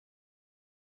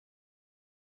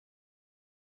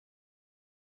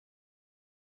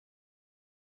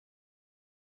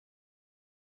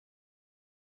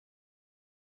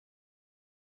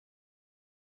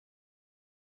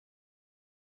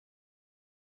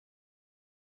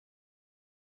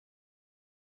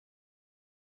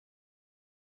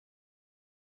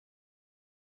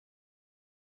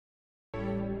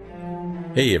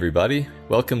Hey everybody,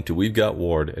 welcome to We've Got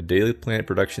Ward, a Daily Planet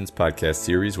Productions podcast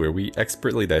series where we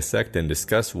expertly dissect and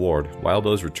discuss Ward,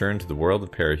 Wildbow's return to the world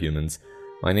of parahumans.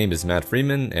 My name is Matt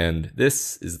Freeman, and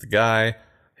this is the guy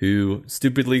who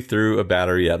stupidly threw a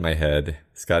battery at my head,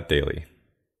 Scott Daly.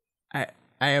 I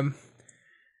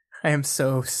am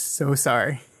so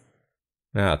sorry.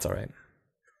 No, that's all right.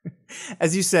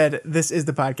 As you said, this is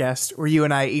the podcast where you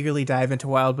and I eagerly dive into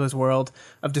Wildbow's world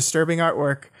of disturbing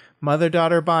artwork,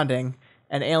 mother-daughter bonding,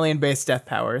 and alien-based death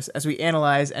powers as we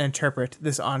analyze and interpret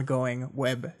this ongoing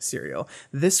web serial.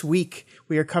 This week,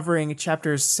 we are covering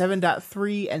chapters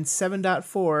 7.3 and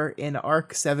 7.4 in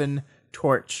Arc 7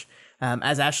 Torch.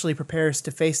 As Ashley prepares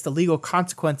to face the legal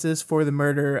consequences for the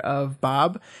murder of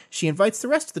Bob, she invites the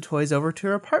rest of the toys over to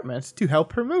her apartment to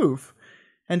help her move.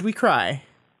 And we cry.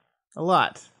 A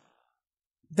lot.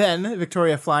 Then,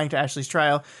 Victoria, flying to Ashley's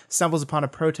trial, stumbles upon a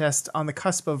protest on the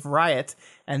cusp of riot,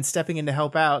 and stepping in to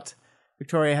help out,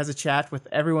 Victoria has a chat with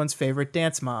everyone's favorite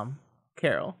dance mom,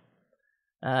 Carol.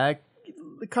 A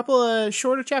couple of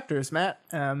shorter chapters, Matt.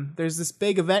 There's this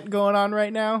big event going on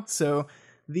right now, so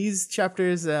these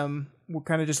chapters were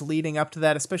kind of just leading up to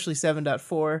that, especially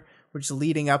 7.4, we're just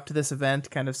leading up to this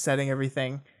event, kind of setting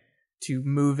everything to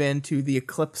move into the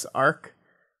Eclipse arc.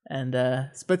 And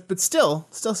but still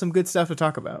some good stuff to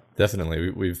talk about.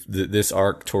 Definitely, this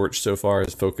arc Torch so far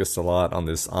has focused a lot on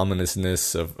this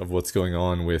ominousness of what's going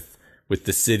on with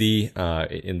the city.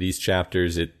 In these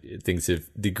chapters, things have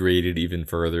degraded even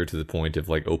further to the point of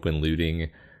like open looting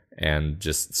and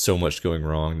just so much going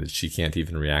wrong that she can't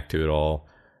even react to it all.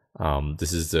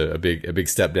 This is a big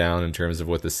step down in terms of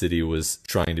what the city was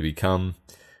trying to become,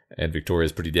 and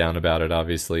Victoria's pretty down about it,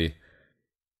 obviously.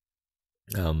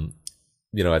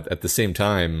 At the same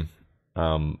time,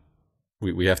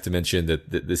 we have to mention that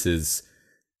this is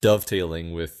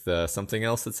dovetailing with something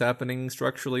else that's happening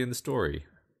structurally in the story.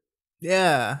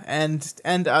 Yeah,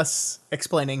 and us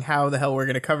explaining how the hell we're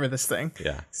going to cover this thing.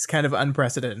 Yeah. It's kind of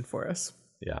unprecedented for us.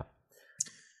 Yeah.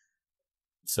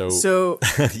 So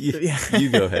you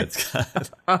go ahead, Scott.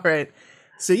 All right.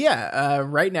 So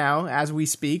right now, as we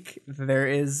speak, there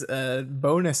is a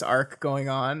bonus arc going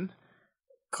on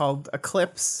called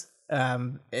Eclipse.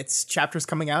 It's chapters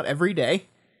coming out every day,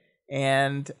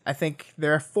 and I think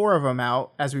there are 4 of them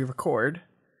out as we record.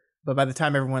 But by the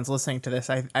time everyone's listening to this,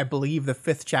 I believe the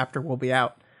 5th chapter will be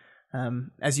out.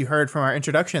 As you heard from our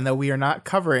introduction, though, we are not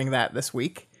covering that this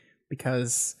week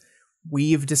because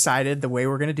we've decided the way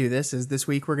we're going to do this is this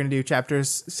week we're going to do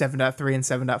chapters 7.3 and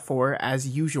 7.4 as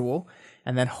usual.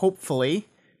 And then hopefully,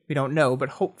 we don't know, but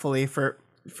hopefully for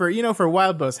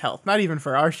Wildbow's health, not even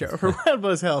for our show, for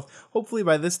Wildbow's health, hopefully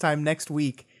by this time next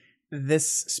week, this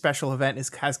special event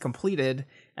has completed,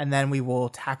 and then we will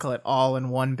tackle it all in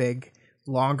one big,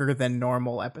 longer than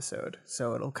normal episode.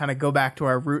 So it'll kind of go back to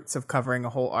our roots of covering a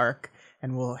whole arc,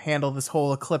 and we'll handle this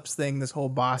whole Eclipse thing, this whole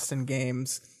Boston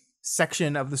Games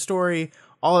section of the story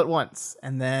all at once.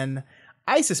 And then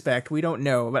I suspect, we don't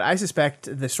know, but I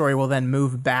suspect the story will then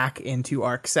move back into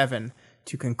Arc 7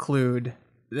 to conclude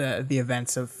the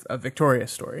events of Victoria's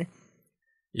story.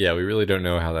 Yeah, we really don't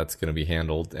know how that's going to be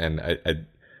handled, and I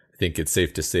think it's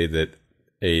safe to say that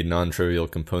a non-trivial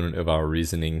component of our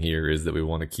reasoning here is that we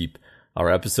want to keep our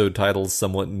episode titles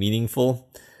somewhat meaningful.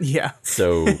 Yeah,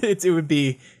 so it would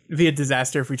be a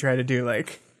disaster if we try to do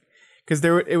because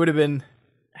it would have been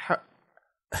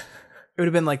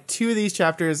like 2 of these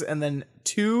chapters and then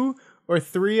 2 or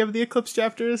 3 of the Eclipse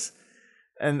chapters,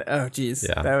 and oh geez,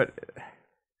 yeah. That would.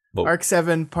 But Arc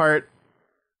 7 part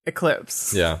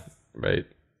Eclipse. Yeah, right.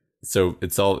 So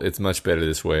it's much better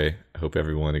this way. I hope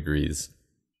everyone agrees.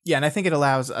 Yeah, and I think it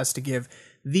allows us to give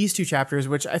these 2 chapters,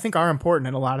 which I think are important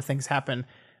and a lot of things happen,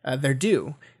 their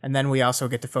due. And then we also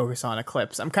get to focus on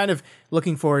Eclipse. I'm kind of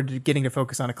looking forward to getting to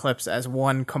focus on Eclipse as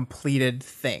one completed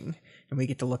thing. And we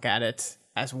get to look at it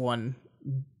as one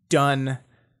done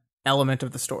element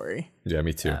of the story. Yeah,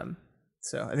 me too.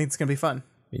 So I think it's going to be fun.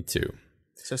 Me too.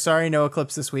 So sorry, no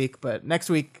Eclipse this week, but next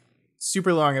week,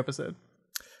 super long episode.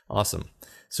 Awesome.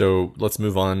 So let's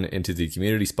move on into the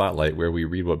community spotlight where we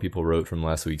read what people wrote from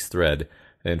last week's thread.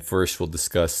 And first we'll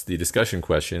discuss the discussion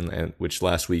question, which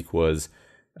last week was,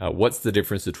 what's the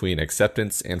difference between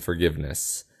acceptance and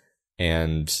forgiveness?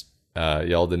 And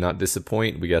y'all did not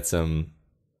disappoint. We got some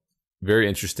very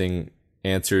interesting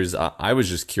answers. I was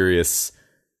just curious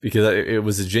because it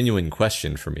was a genuine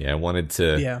question for me. I wanted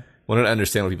to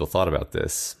understand what people thought about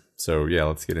this. So yeah,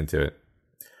 let's get into it.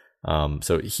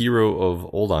 So Hero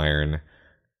of Old Iron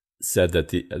said that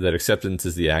that acceptance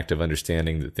is the act of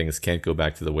understanding that things can't go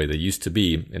back to the way they used to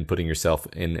be and putting yourself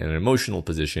in an emotional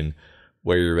position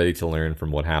where you're ready to learn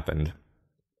from what happened,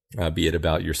 be it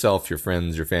about yourself, your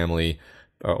friends, your family,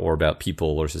 or about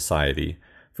people or society.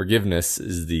 Forgiveness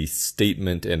is the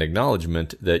statement and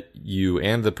acknowledgement that you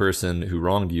and the person who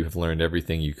wronged you have learned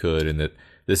everything you could, and that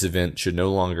this event should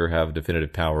no longer have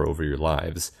definitive power over your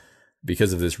lives.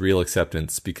 Because of this, real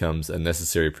acceptance becomes a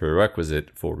necessary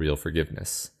prerequisite for real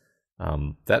forgiveness.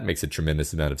 That makes a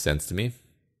tremendous amount of sense to me.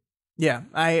 Yeah,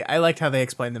 I liked how they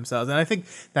explained themselves. And I think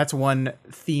that's one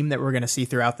theme that we're going to see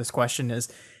throughout this question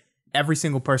is every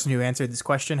single person who answered this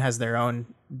question has their own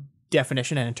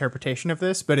definition and interpretation of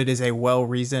this, but it is a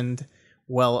well-reasoned,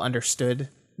 well-understood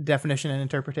definition and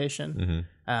interpretation.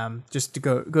 Just to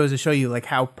goes to show you like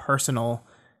how personal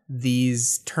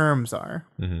these terms are.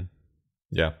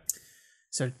 Yeah.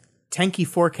 So Tenki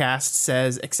Forecast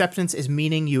says, acceptance is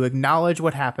meaning you acknowledge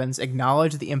what happens,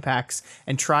 acknowledge the impacts,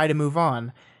 and try to move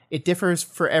on. It differs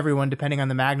for everyone depending on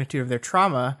the magnitude of their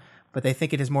trauma, but they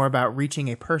think it is more about reaching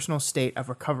a personal state of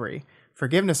recovery.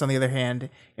 Forgiveness, on the other hand,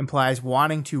 implies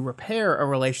wanting to repair a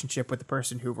relationship with the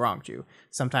person who wronged you.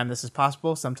 Sometimes this is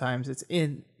possible, sometimes it's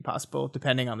impossible,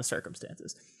 depending on the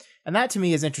circumstances. And that to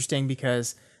me is interesting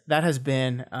because that has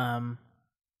been,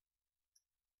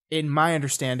 in my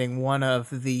understanding, one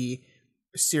of the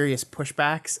serious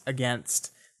pushbacks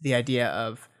against the idea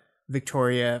of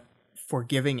Victoria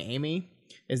forgiving Amy,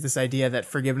 is this idea that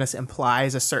forgiveness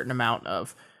implies a certain amount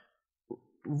of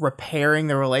repairing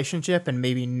the relationship and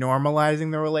maybe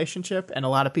normalizing the relationship. And a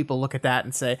lot of people look at that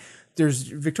and say,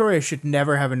 Victoria should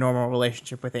never have a normal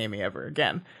relationship with Amy ever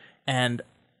again. And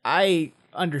I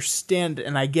understand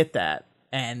and I get that.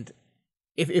 And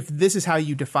if this is how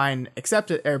you define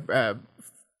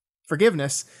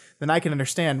forgiveness, then I can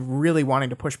understand really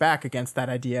wanting to push back against that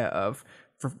idea of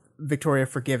Victoria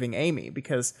forgiving Amy,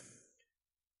 because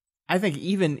I think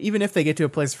even if they get to a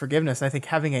place of forgiveness, I think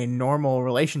having a normal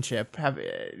relationship,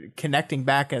 connecting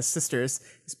back as sisters,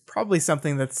 is probably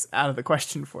something that's out of the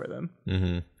question for them.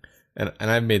 And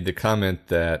I've made the comment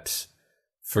that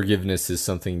forgiveness is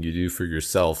something you do for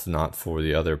yourself, not for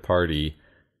the other party.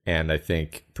 And I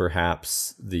think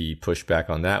perhaps the pushback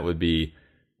on that would be,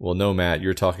 well, no, Matt,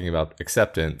 you're talking about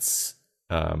acceptance,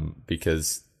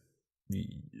 because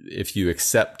if you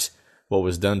accept what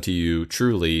was done to you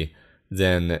truly,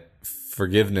 then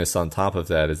forgiveness on top of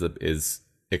that is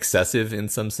excessive in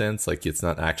some sense. Like it's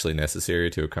not actually necessary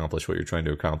to accomplish what you're trying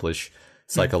to accomplish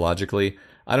psychologically.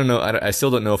 I don't know. I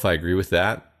still don't know if I agree with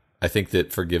that. I think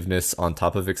that forgiveness on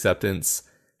top of acceptance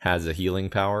has a healing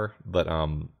power, but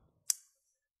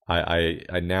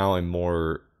I now am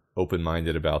more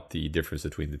open-minded about the difference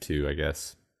between the two, I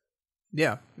guess.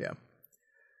 Yeah.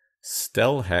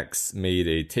 Stelhex made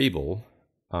a table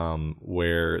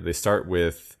where they start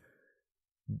with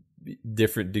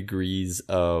different degrees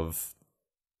of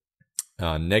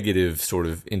negative sort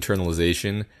of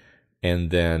internalization, and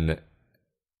then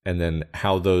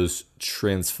how those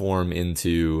transform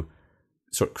into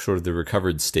sort of the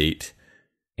recovered state,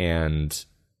 and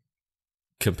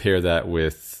compare that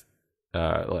with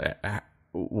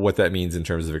what that means in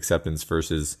terms of acceptance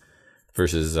versus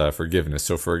forgiveness.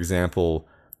 So, for example,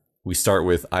 we start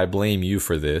with "I blame you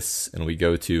for this," and we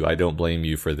go to "I don't blame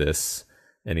you for this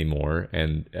anymore,"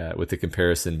 and with the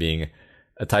comparison being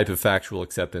a type of factual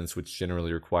acceptance which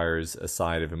generally requires a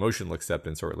side of emotional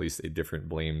acceptance, or at least a different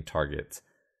blame target.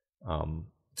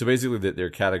 So basically that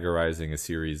they're categorizing a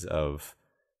series of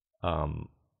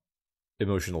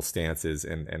emotional stances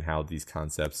and how these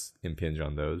concepts impinge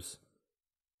on those.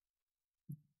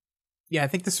 Yeah, I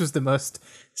think this was the most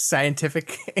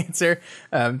scientific answer,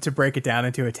 to break it down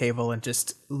into a table and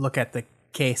just look at the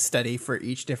case study for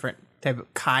each different type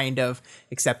of kind of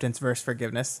acceptance versus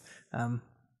forgiveness.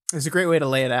 It was a great way to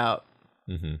lay it out.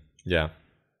 Yeah.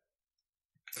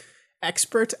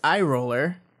 Expert Eye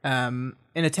Roller, in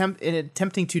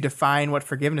attempting to define what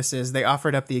forgiveness is, they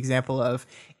offered up the example of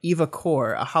Eva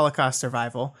Kor, a Holocaust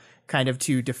survival, kind of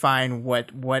to define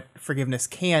what forgiveness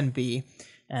can be.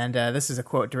 And this is a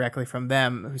quote directly from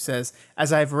them, who says,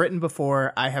 "As I've written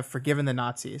before, I have forgiven the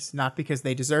Nazis, not because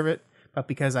they deserve it, but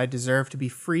because I deserve to be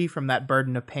free from that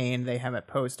burden of pain they have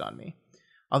imposed on me.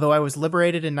 Although I was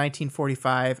liberated in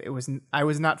 1945, I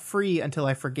was not free until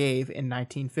I forgave in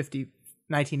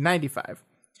 1995.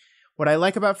 What I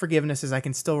like about forgiveness is I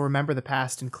can still remember the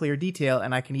past in clear detail,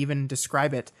 and I can even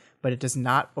describe it, but it does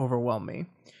not overwhelm me."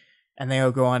 And they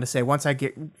will go on to say, once I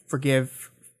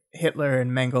forgive Hitler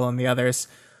and Mengele and the others,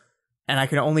 and I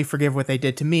can only forgive what they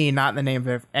did to me, not in the name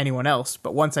of anyone else.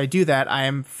 But once I do that, I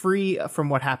am free from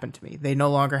what happened to me. They no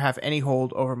longer have any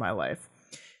hold over my life.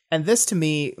 And this, to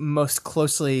me, most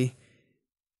closely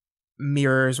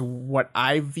mirrors what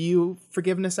I view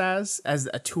forgiveness as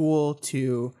a tool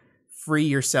to free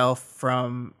yourself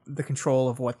from the control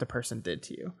of what the person did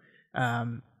to you.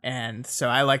 And so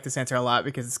I like this answer a lot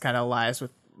because it's kind of aligns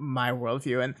with my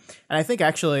worldview. And I think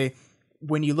actually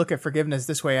when you look at forgiveness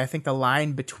this way, I think the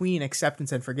line between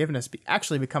acceptance and forgiveness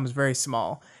actually becomes very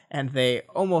small, and they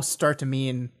almost start to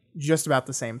mean just about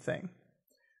the same thing.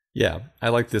 Yeah, I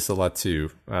like this a lot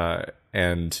too.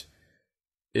 And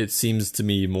it seems to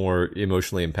me more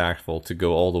emotionally impactful to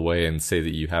go all the way and say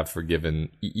that you have forgiven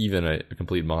even a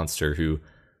complete monster who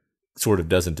sort of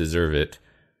doesn't deserve it,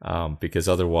 because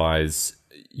otherwise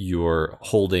you're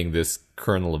holding this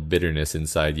kernel of bitterness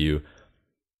inside you,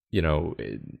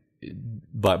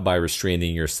 by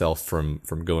restraining yourself from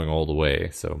going all the way.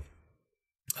 So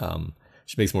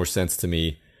it makes more sense to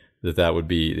me that would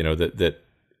be, that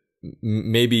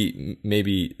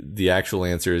maybe the actual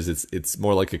answer is it's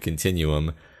more like a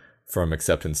continuum from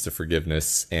acceptance to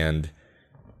forgiveness, and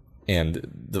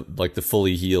the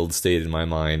fully healed state in my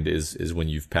mind is when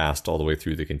you've passed all the way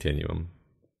through the continuum.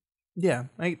 Yeah,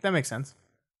 that makes sense.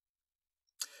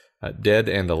 Dead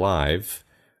and Alive,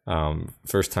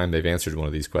 first time they've answered one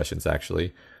of these questions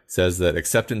actually, says that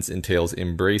acceptance entails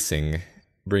embracing,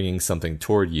 bringing something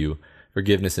toward you.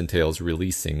 Forgiveness entails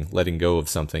releasing, letting go of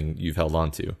something you've held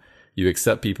on to. You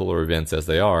accept people or events as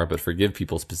they are, but forgive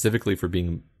people specifically for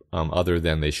being other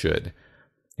than they should.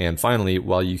 And finally,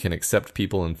 while you can accept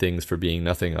people and things for being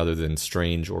nothing other than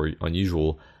strange or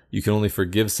unusual, you can only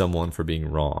forgive someone for being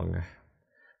wrong.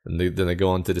 And then they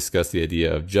go on to discuss the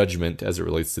idea of judgment as it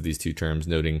relates to these two terms,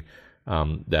 noting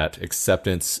that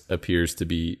acceptance appears to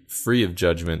be free of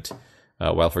judgment,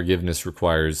 while forgiveness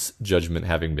requires judgment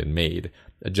having been made.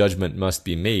 A judgment must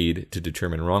be made to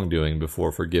determine wrongdoing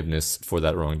before forgiveness for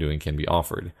that wrongdoing can be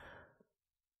offered.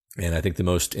 And I think the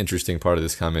most interesting part of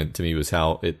this comment to me was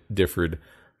how it differed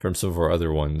from some of our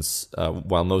other ones.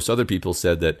 While most other people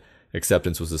said that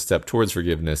acceptance was a step towards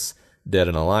forgiveness, Dead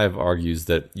and Alive argues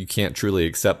that you can't truly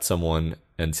accept someone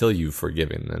until you've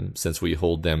forgiven them, since we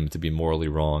hold them to be morally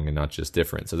wrong and not just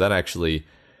different. So that actually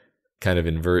kind of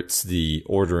inverts the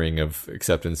ordering of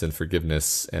acceptance and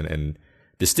forgiveness and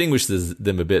distinguishes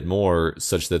them a bit more,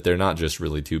 such that they're not just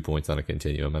really 2 points on a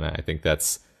continuum. And I think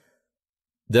that's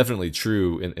definitely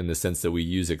true in the sense that we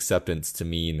use acceptance to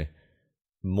mean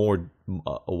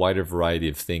a wider variety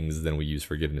of things than we use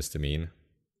forgiveness to mean.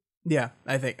 Yeah,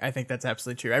 I think that's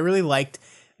absolutely true. I really liked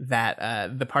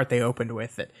that the part they opened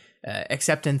with, that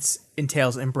acceptance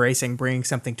entails embracing, bringing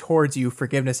something towards you.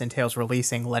 Forgiveness entails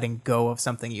releasing, letting go of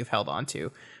something you've held on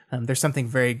to. There's something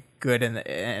very good in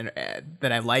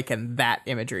that I like in that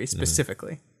imagery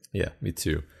specifically. Yeah, me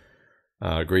too.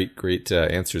 Great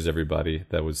answers, everybody.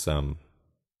 That was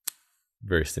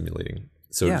very stimulating.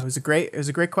 So yeah, it was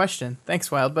a great question. Thanks,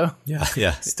 Wildbow.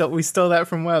 Yeah. We stole that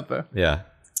from Wildbow. Yeah.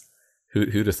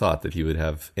 Who'd have thought that he would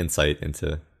have insight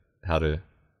into how to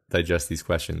digest these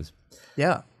questions?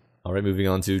 Yeah. All right, moving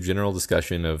on to general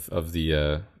discussion of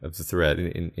the thread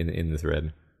in the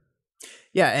thread.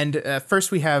 Yeah, and first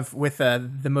we have, with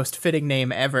the most fitting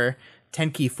name ever,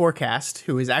 Tenki Forecast,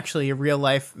 who is actually a real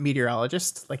life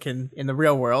meteorologist, like in the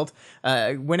real world,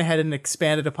 went ahead and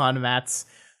expanded upon Matt's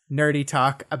nerdy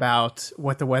talk about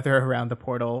what the weather around the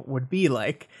portal would be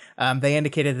like. They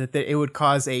indicated that it would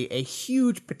cause a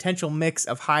huge potential mix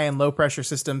of high and low pressure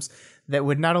systems that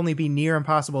would not only be near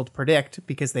impossible to predict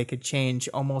because they could change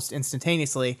almost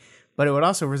instantaneously, but it would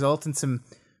also result in some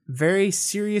very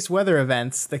serious weather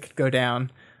events that could go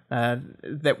down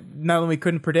that not only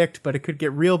couldn't predict, but it could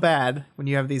get real bad when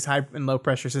you have these high and low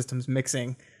pressure systems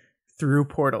mixing through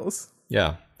portals.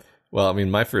 Yeah. Well, I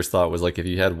mean, my first thought was, like, if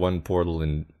you had one portal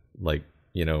in, like,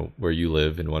 where you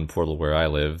live and one portal where I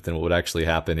live, then what would actually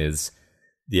happen is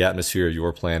the atmosphere of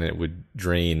your planet would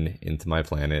drain into my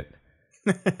planet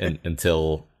and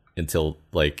until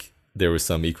like there was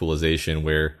some equalization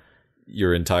where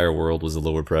your entire world was a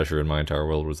lower pressure and my entire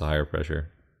world was a higher pressure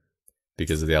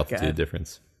because of the altitude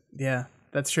difference. Yeah,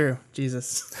 that's true.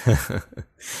 Jesus.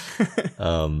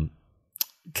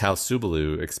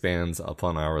 Subalu expands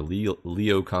upon our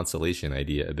Leo constellation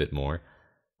idea a bit more.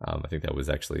 I think that was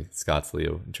actually Scott's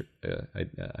Leo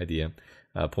idea,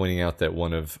 pointing out that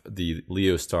one of the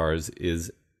Leo stars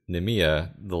is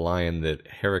Nemea, the lion that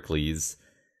Heracles,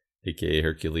 aka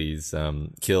Hercules,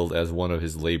 killed as one of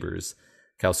his labors.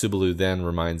 Subalu then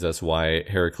reminds us why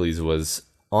Heracles was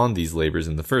on these labors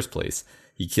in the first place.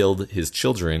 He killed his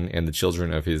children and the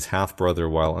children of his half-brother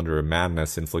while under a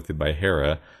madness inflicted by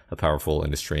Hera, a powerful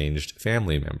and estranged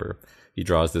family member. He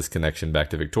draws this connection back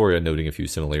to Victoria, noting a few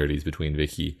similarities between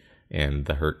Vicky and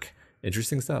the Herc.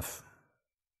 Interesting stuff.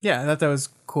 Yeah, I thought that was a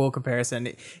cool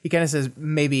comparison. He kind of says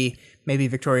maybe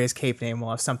Victoria's cape name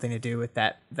will have something to do with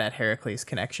that Heracles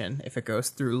connection if it goes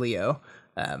through Leo.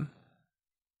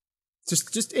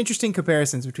 Just interesting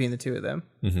comparisons between the two of them.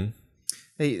 Mm-hmm.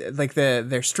 Like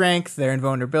their strength, their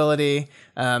invulnerability.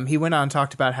 He went on and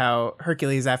talked about how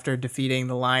Hercules, after defeating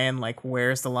the lion, like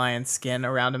wears the lion's skin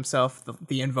around himself,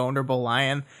 the invulnerable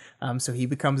lion. So he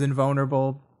becomes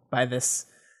invulnerable by this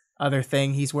other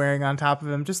thing he's wearing on top of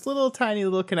him. Just tiny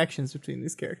little connections between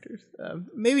these characters.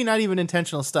 Maybe not even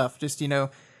intentional stuff. Just,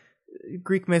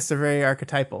 Greek myths are very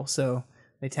archetypal, so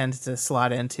they tend to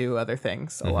slot into other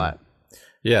things a lot.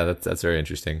 Yeah, that's very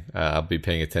interesting. I'll be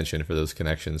paying attention for those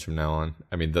connections from now on.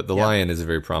 I mean, the lion is a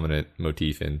very prominent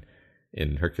motif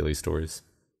in Hercules stories.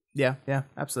 Yeah,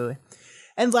 absolutely.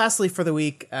 And lastly for the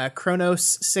week,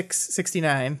 Kronos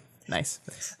 669, nice,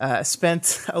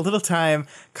 spent a little time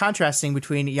contrasting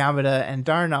between Yamada and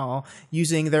Darnall,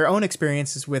 using their own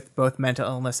experiences with both mental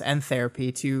illness and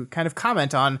therapy to kind of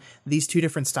comment on these two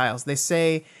different styles. They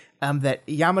say that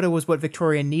Yamada was what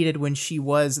Victoria needed when she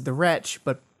was the wretch,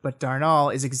 but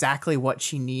Darnall is exactly what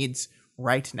she needs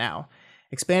right now.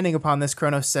 Expanding upon this,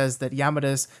 Kronos says that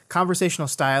Yamada's conversational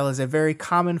style is a very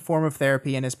common form of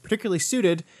therapy and is particularly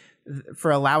suited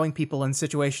for allowing people in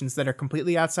situations that are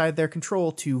completely outside their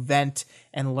control to vent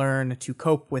and learn to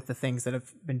cope with the things that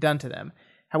have been done to them.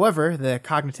 However, the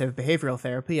cognitive behavioral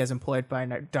therapy, as employed by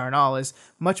Darnall, is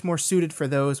much more suited for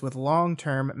those with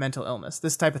long-term mental illness.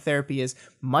 This type of therapy is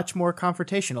much more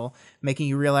confrontational, making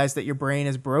you realize that your brain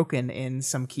is broken in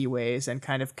some key ways and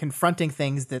kind of confronting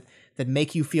things that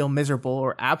make you feel miserable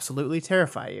or absolutely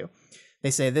terrify you. They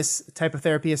say this type of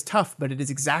therapy is tough, but it is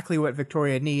exactly what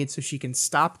Victoria needs so she can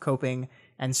stop coping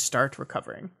and start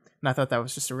recovering. And I thought that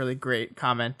was just a really great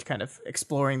comment, kind of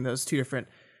exploring those two different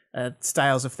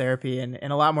styles of therapy in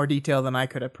a lot more detail than I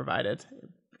could have provided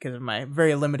because of my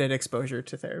very limited exposure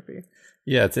to therapy.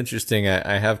 Yeah, it's interesting.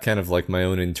 I have kind of like my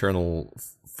own internal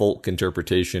folk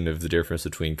interpretation of the difference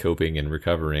between coping and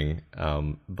recovering,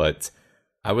 but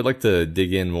I would like to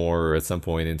dig in more at some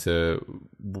point into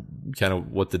kind of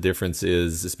what the difference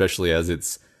is, especially as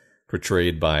it's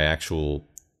portrayed by actual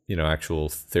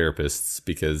therapists,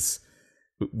 because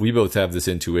we both have this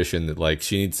intuition that like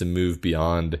she needs to move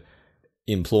beyond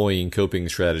employing coping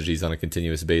strategies on a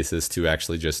continuous basis to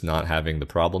actually just not having the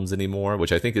problems anymore,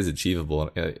 which I think is achievable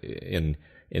in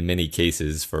many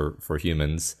cases for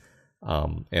humans.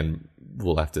 And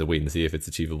we'll have to wait and see if it's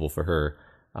achievable for her.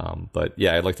 But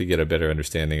yeah, I'd like to get a better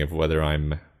understanding of whether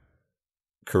I'm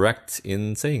correct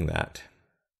in saying that.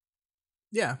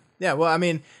 Yeah. Well, I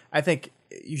mean, I think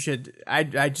you should.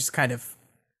 I just kind of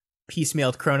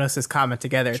piecemealed Kronos' comment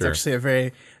together. It's actually a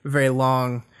very, very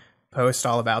long post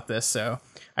all about this, so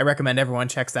I recommend everyone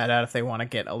checks that out if they want to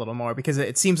get a little more, because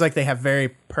it seems like they have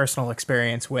very personal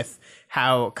experience with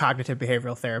how cognitive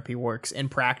behavioral therapy works in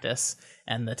practice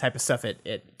and the type of stuff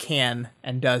it can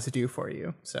and does do for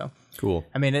you. So cool.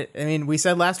 I mean, we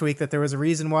said last week that there was a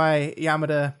reason why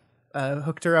Yamada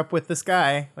hooked her up with this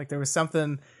guy. Like there was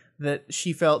something that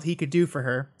she felt he could do for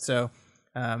her. So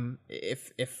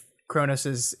if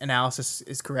Kronos' analysis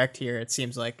is correct here, it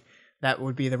seems like that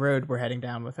would be the road we're heading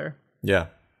down with her. Yeah,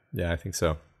 I think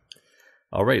so.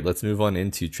 All right, let's move on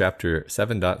into chapter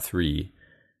 7.3.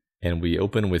 And we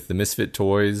open with the Misfit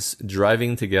Toys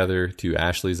driving together to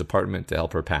Ashley's apartment to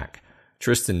help her pack.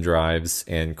 Tristan drives,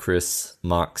 and Chris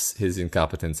mocks his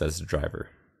incompetence as a driver.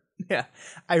 Yeah,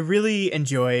 I really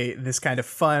enjoy this kind of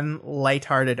fun,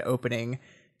 lighthearted opening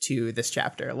to this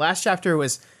chapter. Last chapter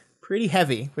was pretty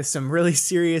heavy with some really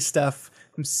serious stuff,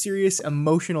 some serious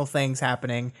emotional things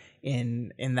happening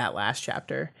in that last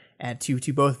chapter, and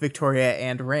to both Victoria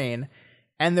and Rain.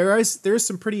 And there is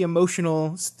some pretty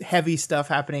emotional, heavy stuff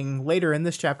happening later in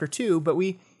this chapter too, but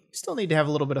we still need to have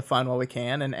a little bit of fun while we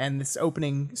can, and this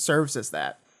opening serves as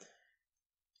that.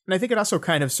 And I think it also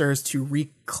kind of serves to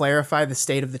re-clarify the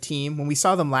state of the team. When we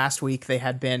saw them last week, they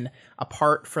had been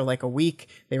apart for like a week.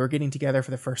 They were getting together for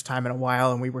the first time in a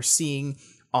while, and we were seeing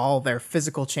all their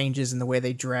physical changes in the way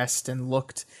they dressed and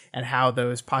looked and how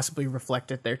those possibly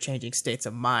reflected their changing states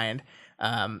of mind.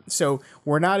 So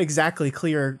we're not exactly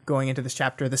clear going into this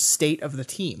chapter the state of the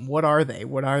team. What are they?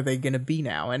 What are they going to be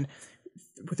now? And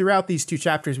throughout these two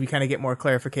chapters, we kind of get more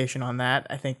clarification on that.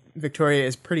 I think Victoria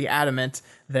is pretty adamant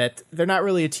that they're not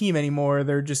really a team anymore.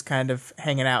 They're just kind of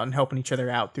hanging out and helping each other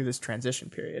out through this transition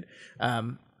period.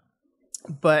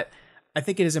 But I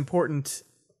think it is important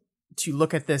to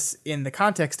look at this in the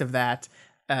context of that.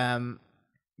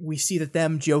 We see that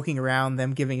them joking around,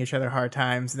 them giving each other hard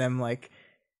times, them like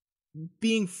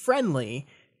being friendly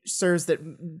serves that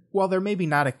while they're maybe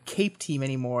not a cape team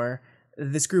anymore,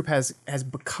 this group has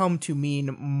become to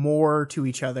mean more to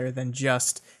each other than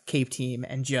just cape team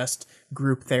and just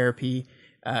group therapy.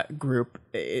 group,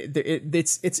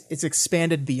 it's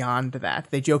expanded beyond that.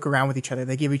 They joke around with each other.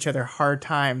 They give each other hard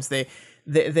times. They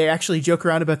actually joke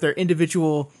around about their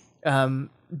individual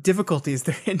difficulties,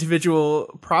 their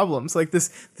individual problems. Like this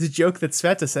joke that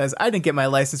Sveta says, "I didn't get my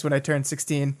license when I turned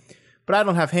 16, but I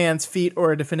don't have hands, feet,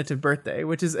 or a definitive birthday,"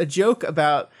 which is a joke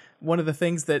about one of the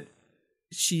things that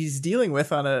she's dealing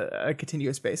with on a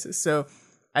continuous basis. So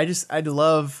I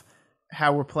love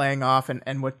how we're playing off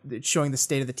and what it's showing the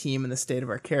state of the team and the state of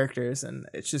our characters, and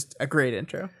it's just a great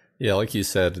intro. Yeah, like you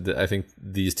said, I think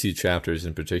these two chapters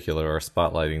in particular are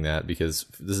spotlighting that, because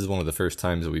this is one of the first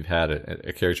times that we've had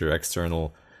a character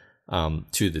external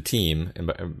to the team.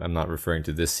 And I'm not referring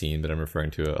to this scene, but I'm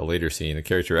referring to a later scene. A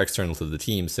character external to the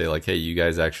team say like, "Hey, you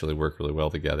guys actually work really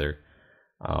well together."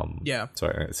 Yeah.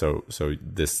 So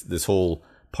this whole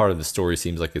part of the story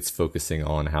seems like it's focusing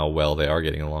on how well they are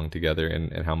getting along together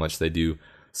and how much they do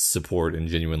support and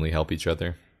genuinely help each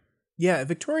other. Yeah,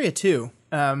 Victoria too.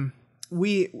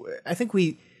 I think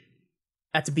we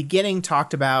at the beginning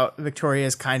talked about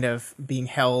Victoria's kind of being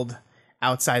held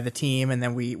outside the team, and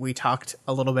then we talked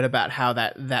a little bit about how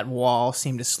that wall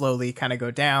seemed to slowly kind of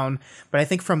go down. But I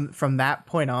think from that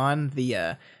point on,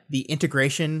 the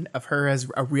integration of her as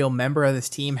a real member of this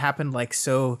team happened like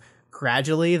so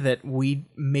gradually that we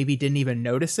maybe didn't even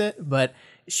notice it, but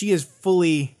she is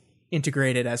fully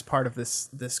integrated as part of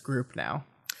this group now.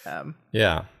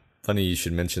 Yeah. Funny you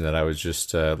should mention that. I was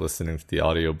just listening to the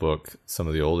audiobook, some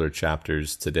of the older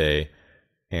chapters today,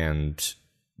 and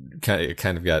kind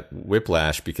of got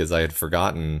whiplash because I had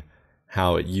forgotten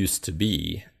how it used to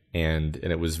be. And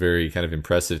it was very kind of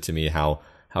impressive to me how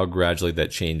gradually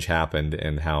that change happened,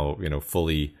 and how,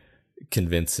 fully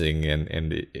convincing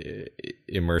and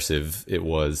immersive it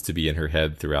was to be in her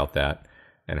head throughout that,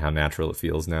 and how natural it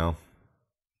feels now.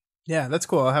 Yeah, that's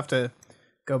cool. I'll have to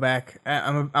go back.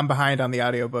 I'm behind on the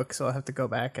audiobook, so I'll have to go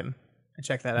back and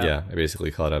check that out. Yeah, I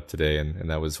basically caught up today, and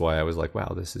that was why I was like,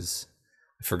 wow,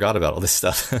 I forgot about all this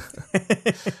stuff.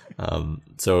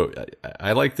 So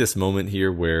I like this moment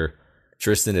here where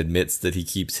Tristan admits that he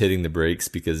keeps hitting the brakes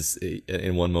because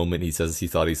in one moment he says he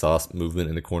thought he saw movement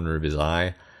in the corner of his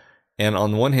eye. And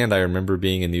on one hand, I remember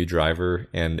being a new driver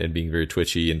and being very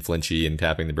twitchy and flinchy and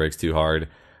tapping the brakes too hard.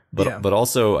 But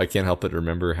also I can't help but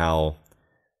remember how,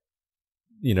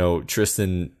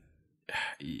 Tristan,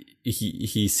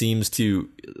 he seemed to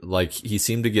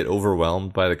get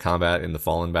overwhelmed by the combat in the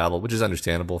Fallen battle, which is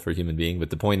understandable for a human being.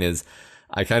 But the point is,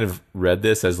 I kind of read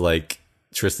this as like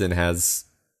Tristan has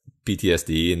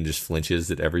PTSD and just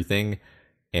flinches at everything.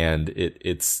 And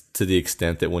it's to the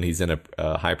extent that when he's in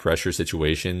a high pressure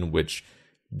situation, which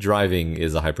driving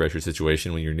is a high pressure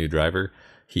situation when you're a new driver,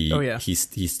 he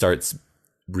starts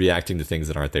reacting to things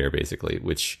that aren't there, basically,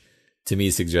 which to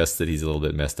me suggests that he's a little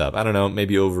bit messed up. I don't know,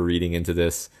 maybe overreading into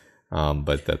this,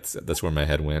 but that's where my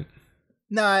head went.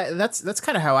 No, that's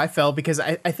kind of how I felt, because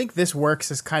I think this works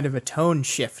as kind of a tone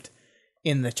shift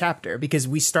in the chapter, because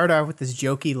we start out with this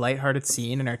jokey, lighthearted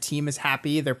scene, and our team is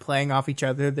happy. They're playing off each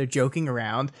other. They're joking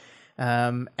around.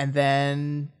 And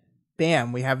then,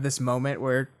 bam, we have this moment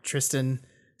where Tristan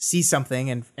sees something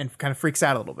and kind of freaks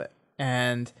out a little bit.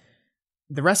 And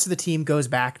the rest of the team goes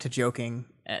back to joking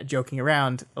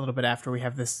around a little bit after we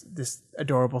have this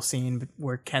adorable scene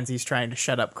where Kenzie's trying to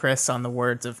shut up Chris on the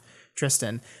words of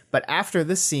Tristan. But after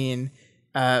this scene,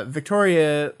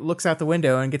 Victoria looks out the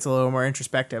window and gets a little more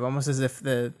introspective, almost as if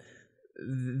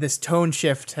this tone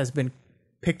shift has been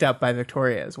picked up by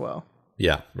Victoria as well.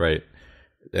 Yeah, right.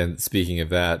 And speaking of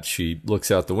that, she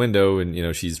looks out the window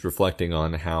and, she's reflecting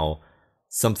on how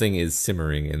something is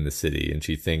simmering in the city. And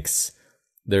she thinks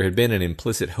there had been an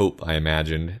implicit hope, I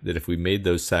imagined, that if we made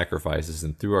those sacrifices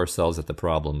and threw ourselves at the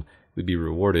problem, we'd be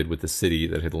rewarded with a city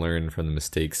that had learned from the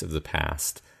mistakes of the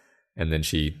past. And then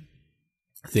she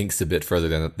thinks a bit further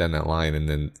than that line, and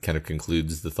then kind of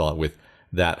concludes the thought with,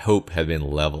 that hope had been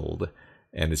leveled.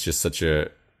 And it's just such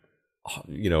a,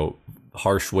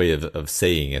 harsh way of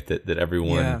saying it, that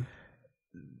everyone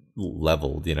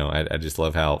leveled. I just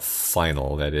love how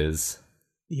final that is.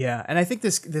 Yeah, and I think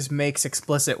this makes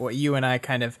explicit what you and I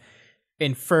kind of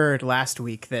inferred last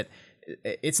week, that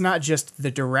it's not just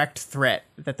the direct threat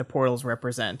that the portals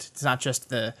represent. It's not just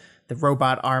the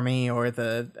robot army or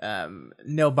the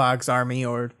Nilbog's army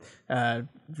or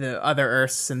the other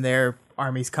Earths and their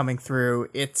armies coming through.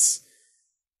 It's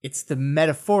the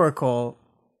metaphorical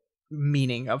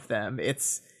meaning of them.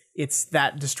 It's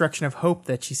that destruction of hope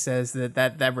that she says,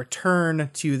 that return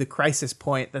to the crisis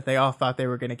point that they all thought they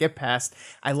were going to get past.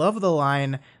 I love the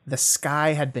line, "The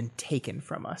sky had been taken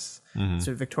from us." Mm-hmm.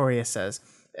 So Victoria says,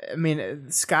 I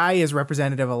mean, sky is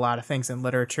representative of a lot of things in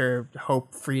literature,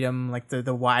 hope, freedom, like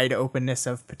the wide openness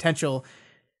of potential.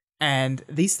 And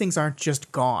these things aren't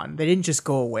just gone. They didn't just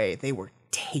go away. They were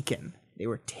taken. They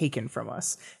were taken from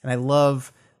us. And I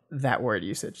love that word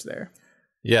usage there.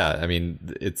 Yeah, I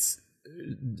mean,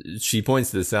 she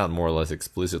points this out more or less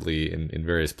explicitly in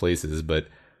various places, but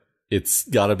it's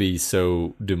got to be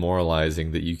so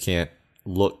demoralizing that you can't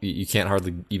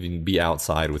hardly even be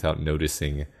outside without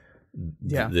noticing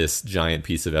this giant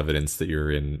piece of evidence that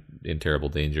you're in terrible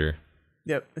danger.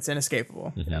 Yep, it's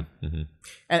inescapable. Mm-hmm, yeah.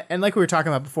 Mm-hmm. And like we were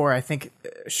talking about before, I think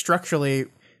structurally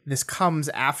this comes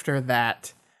after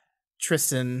that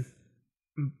Tristan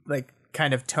like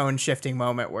kind of tone shifting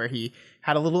moment where he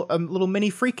had a little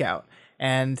mini freak out.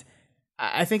 And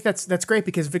I think that's great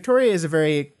because Victoria is a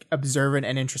very observant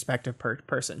and introspective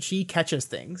person. She catches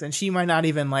things, and she might not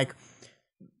even like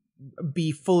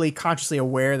be fully consciously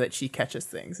aware that she catches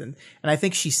things. And I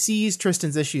think she sees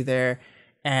Tristan's issue there,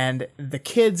 and the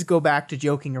kids go back to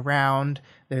joking around.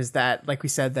 There's that, like we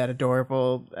said, that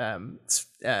adorable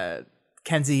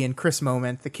Kenzie and Chris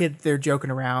moment. The kid, they're joking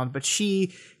around, but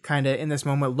she kind of in this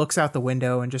moment looks out the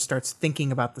window and just starts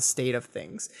thinking about the state of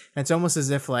things. And it's almost as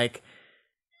if like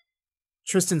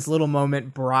Tristan's little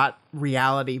moment brought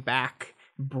reality back,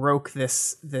 broke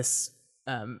this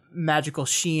magical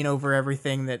sheen over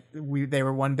everything, that they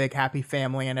were one big happy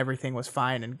family and everything was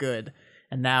fine and good.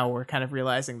 And now we're kind of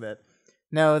realizing that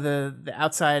no, the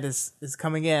outside is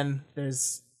coming in.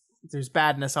 There's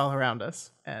badness all around us,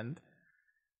 and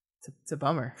it's a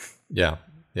bummer. Yeah,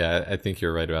 I think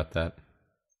you're right about that.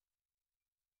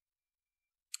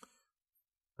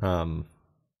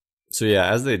 So yeah,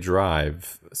 as they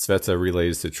drive, Sveta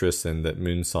relays to Tristan that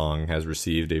Moonsong has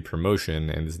received a promotion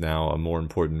and is now a more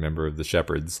important member of the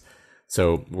Shepherds.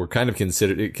 So we're kind of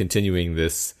continuing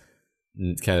this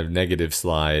kind of negative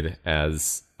slide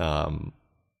as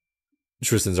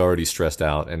Tristan's already stressed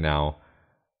out, and now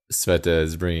Sveta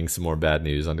is bringing some more bad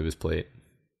news onto his plate.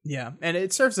 Yeah, and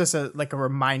it serves us like a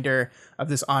reminder of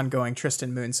this ongoing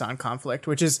Tristan Moonsong conflict,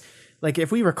 which is like,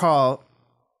 if we recall,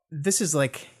 this is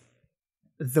like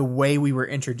the way we were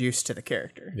introduced to the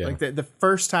character. Yeah. Like the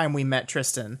first time we met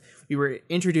Tristan, we were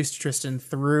introduced to Tristan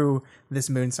through this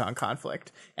Moonsong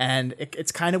conflict, and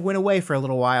it's kind of went away for a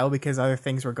little while because other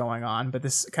things were going on, but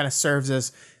this kind of serves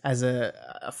us as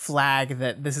a flag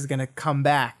that this is going to come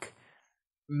back.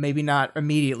 Maybe not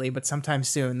immediately, but sometime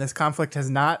soon. This conflict is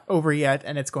not over yet,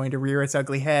 and it's going to rear its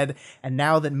ugly head. And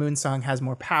now that Moonsong has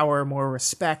more power, more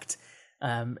respect,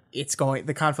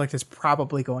 the conflict is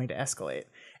probably going to escalate.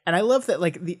 And I love that,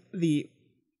 like the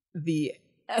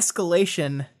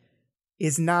escalation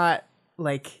is not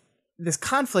like, this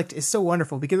conflict is so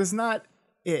wonderful because it's not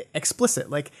explicit.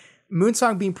 Like,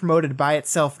 Moonsong being promoted by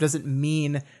itself doesn't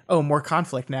mean, oh, more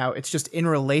conflict now. It's just in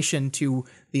relation to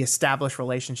the established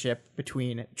relationship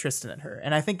between Tristan and her.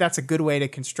 And I think that's a good way to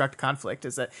construct conflict,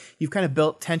 is that you've kind of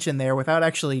built tension there without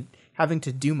actually having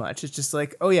to do much. It's just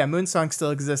like, oh yeah, Moonsong still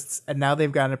exists, and now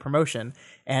they've gotten a promotion,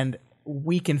 and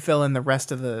we can fill in the rest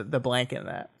of the blank in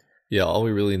that. Yeah, all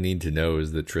we really need to know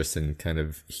is that Tristan kind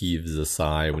of heaves a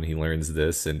sigh when he learns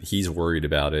this, and he's worried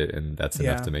about it, and that's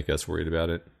enough to make us worried about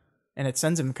it. And it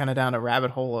sends him kind of down a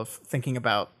rabbit hole of thinking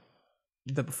about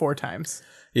the before times.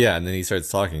 Yeah, and then he starts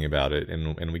talking about it,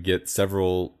 and we get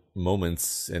several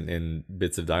moments and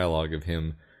bits of dialogue of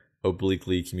him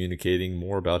obliquely communicating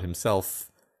more about himself,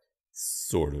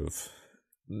 sort of.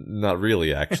 Not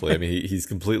really, actually. I mean, he's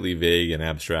completely vague and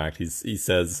abstract. He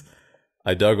says,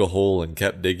 I dug a hole and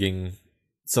kept digging.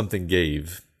 Something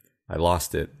gave. I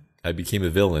lost it. I became a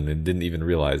villain and didn't even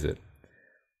realize it.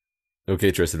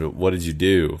 Okay, Tristan, but what did you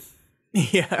do?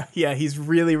 Yeah, he's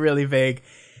really, really vague.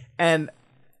 And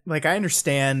like, I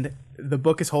understand the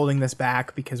book is holding this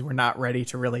back because we're not ready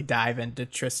to really dive into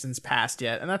Tristan's past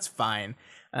yet, and that's fine.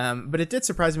 But it did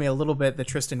surprise me a little bit that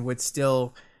Tristan would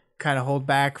still kind of hold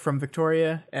back from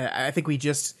Victoria. I think we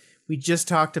just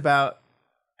talked about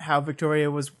how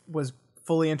Victoria was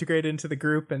fully integrated into the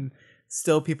group, and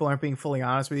still people aren't being fully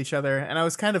honest with each other. And I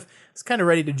was kind of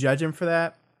ready to judge him for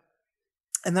that.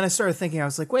 And then I started thinking, I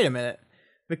was like, wait a minute.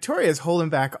 Victoria's holding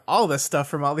back all this stuff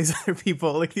from all these other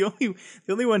people. Like, the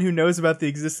only one who knows about the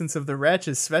existence of the wretch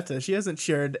is Sveta. She hasn't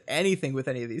shared anything with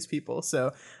any of these people.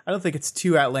 So I don't think it's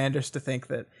too outlandish to think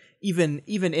that even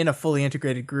in a fully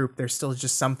integrated group, there's still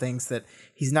just some things that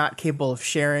he's not capable of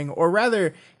sharing, or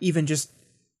rather even just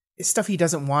stuff he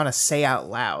doesn't want to say out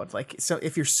loud. Like, so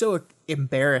if you're so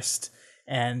embarrassed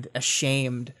and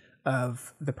ashamed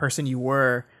of the person you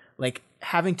were, like,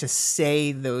 having to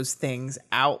say those things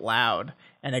out loud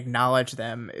and acknowledge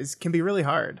them can be really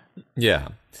hard. Yeah,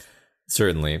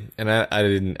 certainly. And I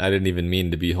didn't even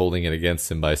mean to be holding it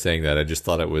against him by saying that. I just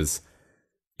thought it was,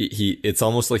 it's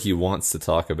almost like he wants to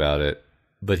talk about it,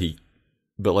 but he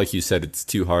but like you said, it's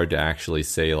too hard to actually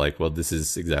say like, well, this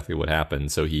is exactly what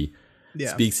happened. So he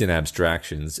speaks in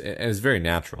abstractions, and it's very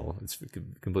natural. It's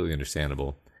completely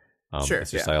understandable. Sure.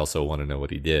 It's just I also want to know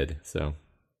what he did. So,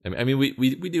 I mean,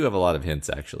 we do have a lot of hints.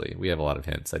 Actually, we have a lot of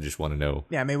hints. I just want to know.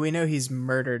 Yeah, I mean, we know he's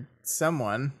murdered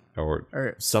someone,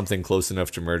 or something close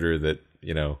enough to murder that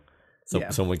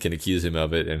someone can accuse him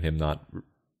of it and him not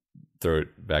throw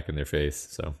it back in their face.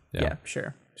 So yeah,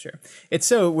 sure. It's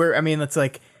so it's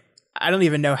like I don't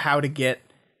even know how to get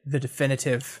the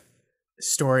definitive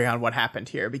story on what happened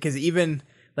here, because even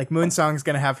like Moonsong's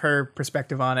going to have her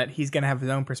perspective on it. He's going to have his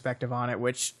own perspective on it,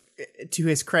 which to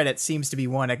his credit seems to be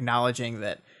one acknowledging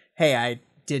that, hey,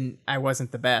 I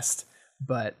wasn't the best,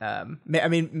 but I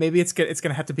mean, maybe it's going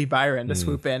to have to be Byron to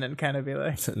swoop in and kind of be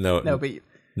like,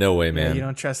 no way, man. You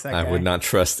don't trust that guy. I would not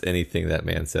trust anything that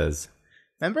man says.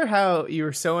 Remember how you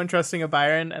were so untrusting of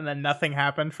Byron and then nothing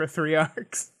happened for 3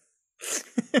 arcs?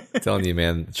 I'm telling you,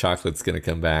 man, the chocolate's going to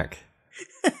come back.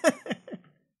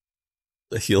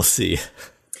 You'll see.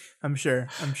 I'm sure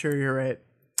you're right.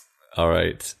 All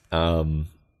right.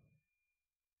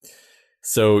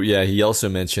 So yeah, he also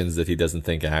mentions that he doesn't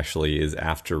think Ashley is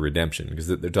after redemption, because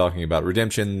they're talking about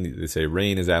redemption. They say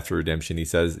Rain is after redemption. He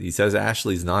says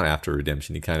Ashley's not after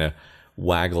redemption. He kind of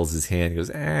waggles his hand,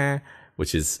 goes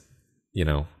which is,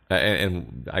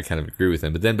 and I kind of agree with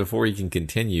him. But then before he can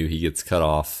continue, he gets cut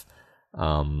off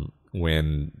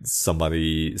when some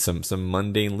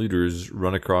mundane looters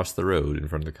run across the road in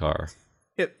front of the car.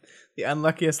 Yep, the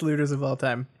unluckiest looters of all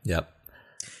time. Yep.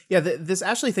 Yeah, this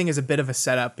Ashley thing is a bit of a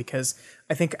setup, because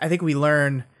I think we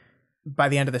learn by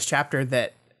the end of this chapter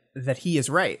that he is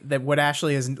right, that what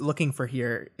Ashley is looking for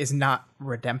here is not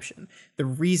redemption. The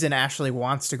reason Ashley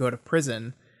wants to go to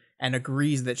prison and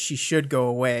agrees that she should go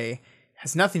away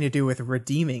has nothing to do with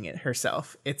redeeming it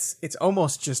herself. It's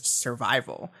almost just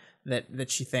survival, that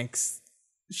she thinks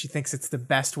it's the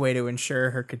best way to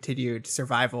ensure her continued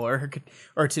survival,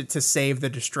 or to save the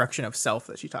destruction of self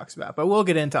that she talks about. But we'll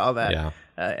get into all that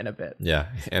in a bit. Yeah,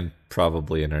 and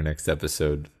probably in our next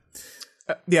episode.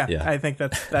 I think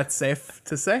that's safe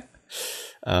to say.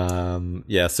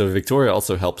 So Victoria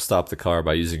also helps stop the car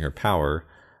by using her power,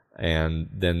 and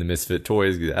then the Misfit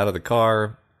Toys get out of the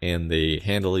car and they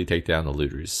handily take down the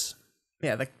looters.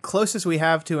 Yeah, the closest we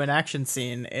have to an action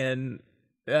scene in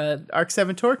Arc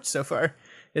 7 Torch so far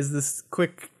is this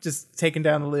quick just taking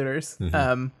down the looters.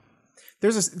 Mm-hmm.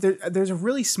 There's a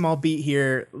really small beat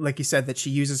here, like you said, that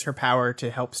she uses her power to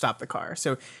help stop the car.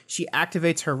 So she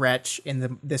activates her wretch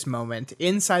in this moment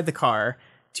inside the car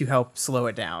to help slow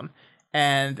it down.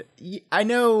 And I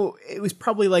know it was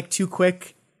probably like too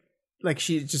quick, like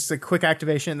she just a quick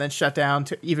activation and then shut down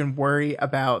to even worry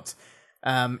about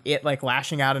it like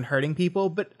lashing out and hurting people.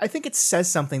 But I think it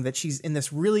says something that she's in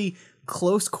this really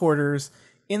close quarters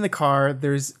in the car.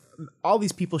 There's all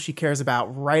these people she cares about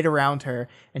right around her,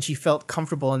 and she felt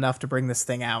comfortable enough to bring this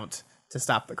thing out to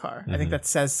stop the car. Mm-hmm. I think that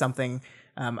says something.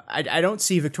 I don't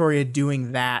see Victoria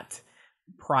doing that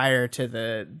prior to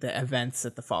the events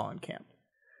at the Fallen camp.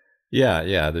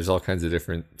 Yeah. There's all kinds of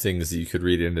different things that you could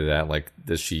read into that. Like,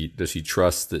 does she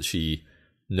trust that she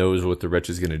knows what the wretch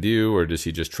is going to do, or does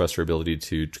she just trust her ability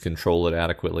to control it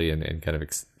adequately and kind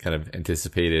of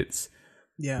anticipate its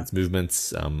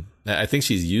movements? I think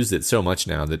she's used it so much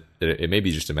now that it may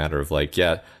be just a matter of like,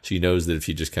 she knows that if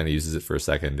she just kind of uses it for a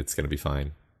second, it's going to be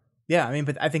fine. Yeah, I mean,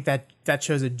 but I think that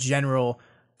shows a general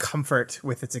comfort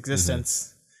with its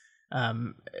existence. Mm-hmm.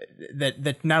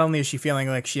 That not only is she feeling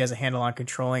like she has a handle on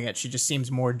controlling it, she just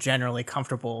seems more generally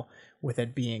comfortable with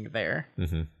it being there.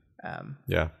 Mm-hmm.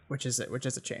 Which is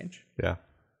a change. Yeah.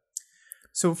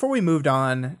 So before we moved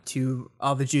on to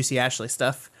all the juicy Ashley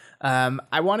stuff,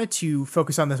 I wanted to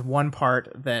focus on this one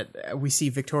part that we see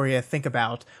Victoria think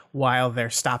about while they're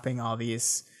stopping all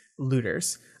these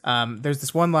looters. There's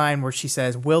this one line where she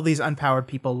says, "Will these unpowered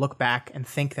people look back and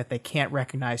think that they can't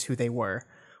recognize who they were?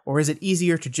 Or is it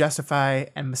easier to justify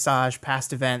and massage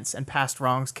past events and past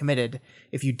wrongs committed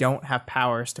if you don't have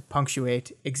powers to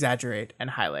punctuate, exaggerate,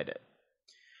 and highlight it?"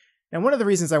 Now, one of the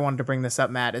reasons I wanted to bring this up,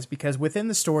 Matt, is because within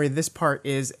the story, this part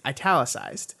is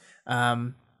italicized,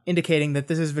 indicating that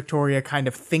this is Victoria kind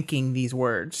of thinking these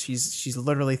words. She's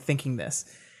literally thinking this.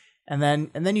 And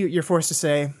then you're forced to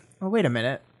say, well, wait a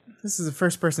minute. This is a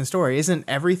first-person story. Isn't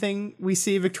everything we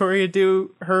see Victoria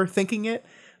do her thinking it?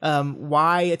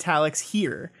 Why italics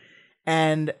here?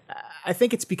 And I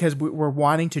think it's because we're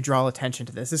wanting to draw attention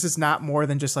to this. This is not more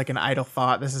than just like an idle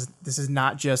thought. This is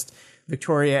not just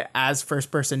Victoria as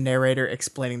first-person narrator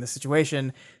explaining the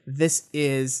situation. This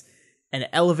is an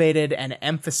elevated and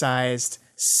emphasized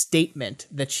statement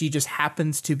that she just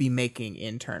happens to be making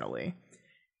internally.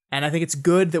 And I think it's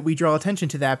good that we draw attention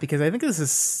to that, because I think this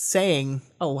is saying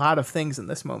a lot of things in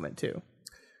this moment too.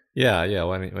 Yeah.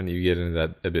 When you get into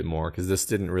that a bit more, because this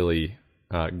didn't really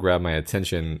grab my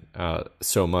attention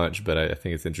so much, but I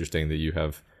think it's interesting that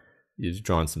you've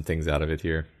drawn some things out of it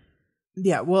here.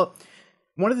 Yeah, well,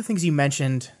 one of the things you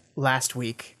mentioned last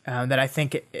week that I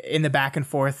think in the back and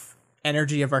forth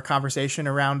energy of our conversation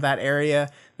around that area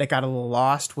that got a little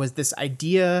lost was this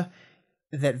idea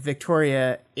that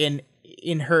Victoria,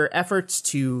 in her efforts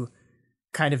to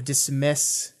kind of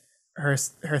dismiss her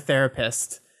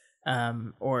therapist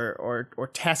or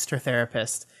test her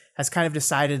therapist, has kind of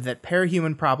decided that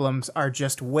parahuman problems are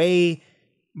just way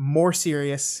more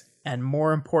serious and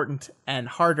more important and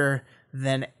harder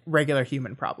than regular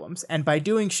human problems. And by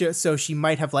doing so, she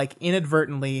might have like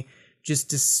inadvertently just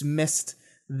dismissed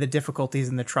the difficulties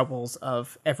and the troubles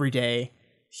of everyday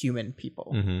human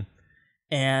people. Mm-hmm.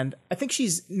 And I think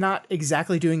she's not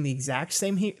exactly doing the exact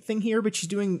same thing here, but she's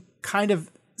doing kind of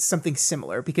something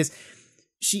similar, because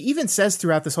she even says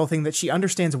throughout this whole thing that she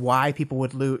understands why people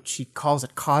would loot. She calls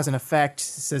it cause and effect.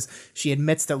 She says she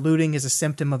admits that looting is a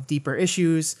symptom of deeper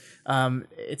issues.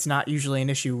 It's not usually an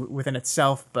issue within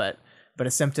itself, but a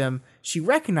symptom. She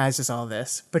recognizes all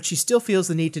this, but she still feels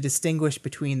the need to distinguish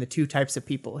between the two types of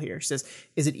people here. She says,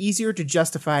 is it easier to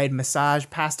justify and massage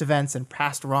past events and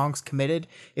past wrongs committed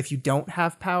if you don't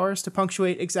have powers to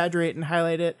punctuate, exaggerate, and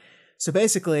highlight it? So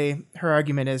basically, her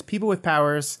argument is people with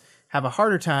powers have a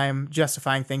harder time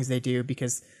justifying things they do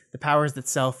because the powers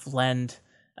themselves lend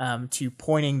to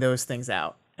pointing those things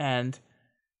out. And,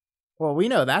 well, we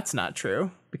know that's not true,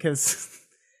 because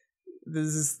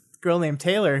there's this girl named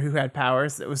Taylor who had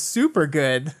powers that was super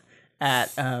good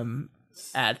at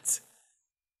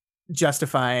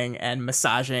justifying and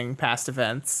massaging past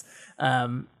events.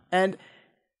 And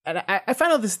I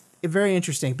find all this very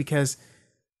interesting, because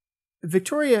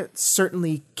Victoria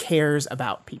certainly cares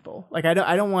about people. Like, I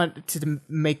don't want to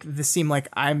make this seem like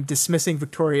I'm dismissing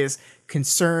Victoria's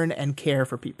concern and care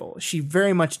for people. She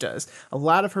very much does. A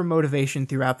lot of her motivation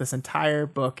throughout this entire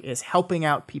book is helping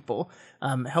out people,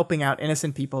 helping out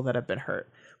innocent people that have been hurt.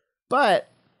 But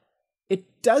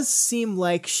it does seem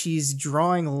like she's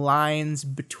drawing lines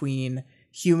between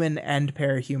human and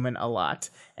parahuman a lot,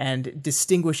 and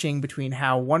distinguishing between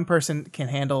how one person can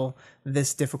handle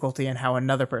this difficulty and how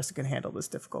another person can handle this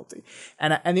difficulty.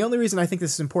 And the only reason I think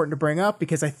this is important to bring up,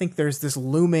 because I think there's this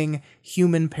looming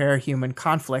human-parahuman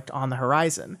conflict on the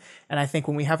horizon. And I think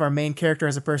when we have our main character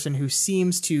as a person who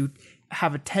seems to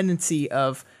have a tendency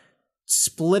of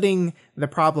splitting the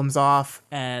problems off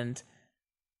and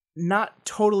not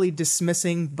totally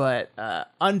dismissing, but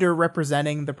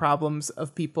underrepresenting the problems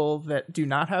of people that do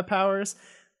not have powers,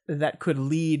 that could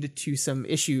lead to some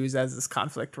issues as this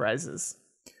conflict rises.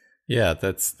 Yeah,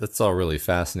 that's all really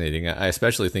fascinating. I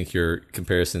especially think your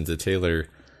comparison to Taylor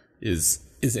is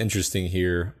interesting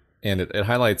here, and it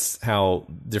highlights how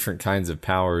different kinds of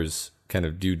powers kind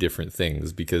of do different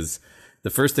things. Because the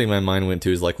first thing my mind went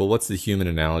to is like, well, what's the human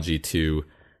analogy to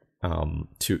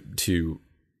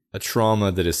a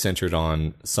trauma that is centered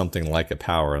on something like a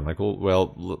power? And like,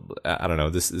 well, I don't know,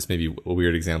 this may be a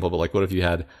weird example, but like, what if you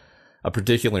had a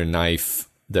particular knife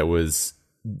that was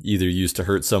either used to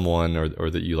hurt someone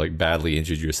or that you like badly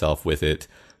injured yourself with it,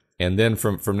 and then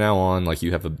from now on, like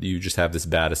you just have this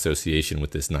bad association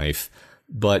with this knife,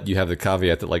 but you have the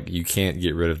caveat that like you can't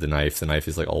get rid of the knife. The knife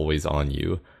is like always on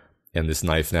you, and this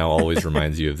knife now always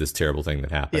reminds you of this terrible thing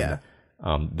that happened.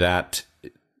 Yeah. That,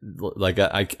 like,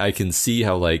 I can see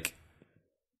how like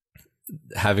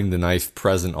having the knife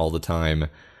present all the time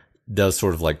does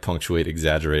sort of like punctuate,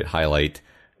 exaggerate, highlight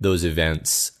those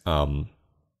events.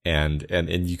 And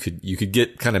you could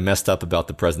get kind of messed up about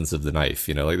the presence of the knife,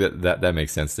 you know, like that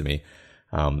makes sense to me.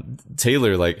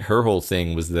 Taylor, like, her whole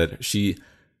thing was that she,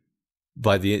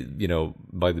 by the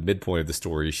midpoint of the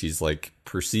story, she's like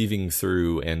perceiving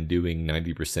through and doing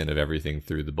 90% of everything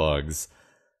through the bugs.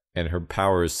 And her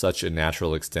power is such a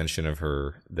natural extension of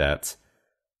her that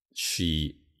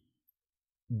she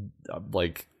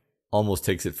like almost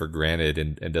takes it for granted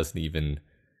and doesn't even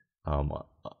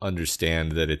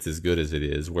understand that it's as good as it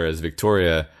is. Whereas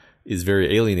Victoria is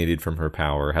very alienated from her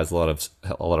power, has a lot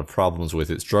of problems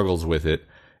with it, struggles with it.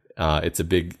 It's a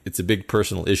big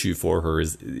personal issue for her,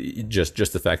 is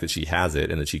just the fact that she has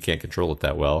it and that she can't control it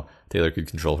that well. Taylor could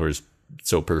control hers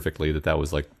so perfectly that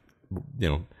was like, you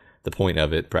know, the point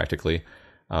of it practically.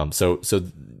 So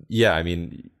yeah, I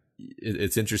mean,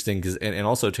 it's interesting because, and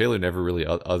also Taylor never really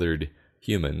othered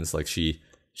humans. Like she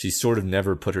sort of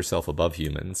never put herself above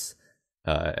humans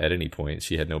at any point.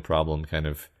 She had no problem kind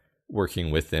of working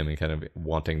with them and kind of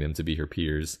wanting them to be her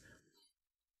peers.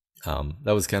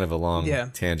 That was kind of a long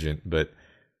tangent, but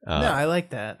No, I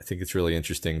like that. I think it's really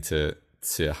interesting to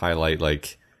highlight,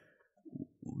 like,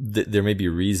 there may be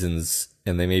reasons,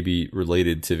 and they may be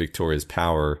related to Victoria's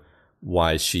power,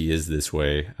 why she is this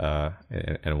way,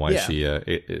 and why she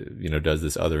does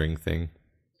this othering thing.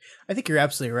 I think you're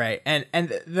absolutely right. And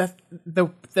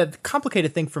the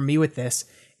complicated thing for me with this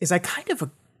is I kind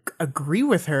of agree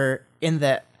with her in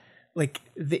that, like,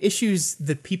 the issues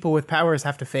that people with powers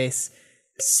have to face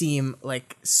seem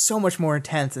like so much more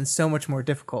intense and so much more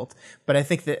difficult. But I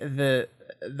think that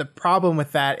the problem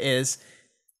with that is,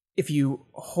 if you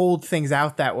hold things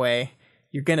out that way,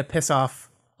 you're going to piss off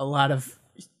a lot of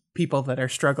people that are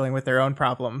struggling with their own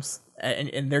problems,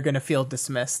 and they're going to feel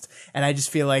dismissed. And I just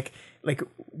feel like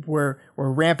we're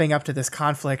ramping up to this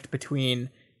conflict between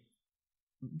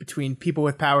people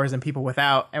with powers and people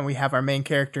without, and we have our main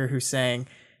character who's saying,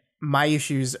 my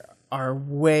issues are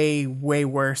way, way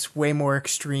worse, way more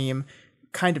extreme.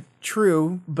 Kind of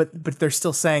true, but they're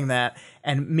still saying that.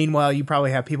 And meanwhile, you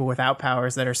probably have people without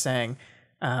powers that are saying,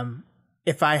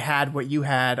 if I had what you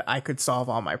had, I could solve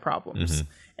all my problems.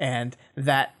 Mm-hmm. And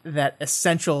that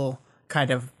essential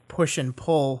kind of push and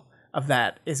pull of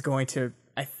that is going to,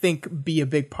 I think, be a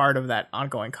big part of that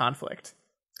ongoing conflict.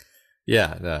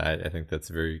 Yeah, no, I think that's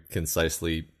very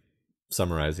concisely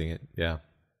summarizing it. Yeah.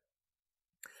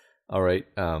 All right.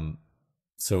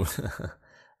 So,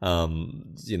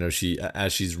 she,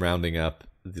 as she's rounding up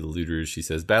the looters, she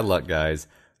says, "Bad luck, guys.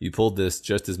 You pulled this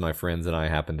just as my friends and I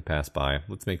happened to pass by.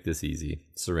 Let's make this easy.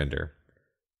 Surrender."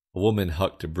 A woman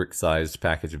hucked a brick-sized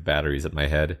package of batteries at my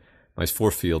head. My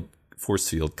force field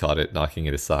caught it, knocking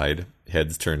it aside.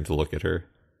 Heads turned to look at her.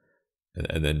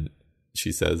 And then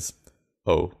she says,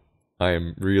 "Oh, I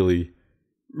am really,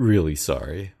 really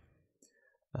sorry."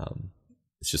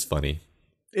 It's just funny.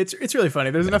 It's really funny.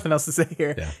 There's nothing else to say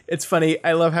here. Yeah. It's funny.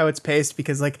 I love how it's paced,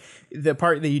 because, like, the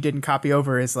part that you didn't copy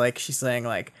over is, like, she's saying,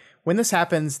 like, when this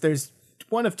happens, there's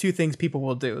one of two things people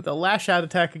will do. They'll lash out,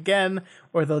 attack again,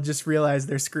 or they'll just realize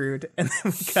they're screwed. And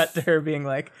then we cut to her being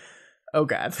like, "Oh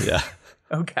God." Yeah.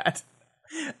 "Oh God,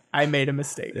 I made a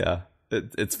mistake." Yeah.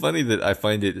 It's funny that I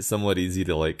find it somewhat easy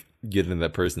to, like, get in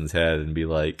that person's head and be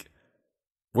like,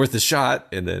 worth a shot,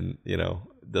 and then, it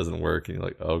doesn't work, and you're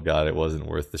like, "Oh God, it wasn't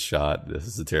worth the shot. This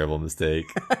is a terrible mistake."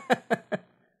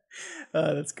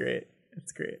 Oh, that's great.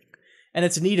 That's great. And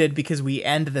it's needed because we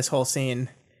end this whole scene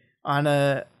on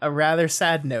a rather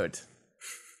sad note.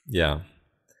 Yeah.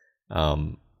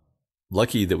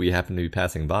 Lucky that we happened to be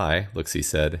passing by, Looksy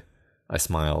said. I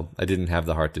smiled. I didn't have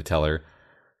the heart to tell her.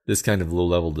 This kind of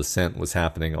low-level descent was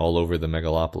happening all over the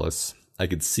megalopolis. I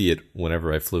could see it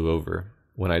whenever I flew over.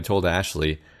 When I told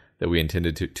Ashley that we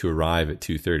intended to arrive at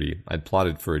 2:30, I'd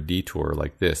plotted for a detour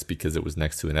like this because it was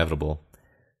next to inevitable.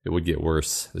 It would get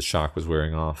worse. The shock was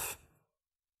wearing off.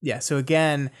 Yeah, so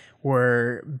again,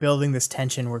 we're building this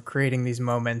tension. We're creating these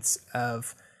moments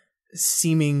of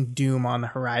seeming doom on the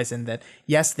horizon that,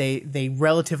 yes, they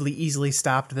relatively easily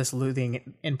stopped this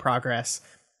looting in progress,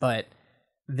 but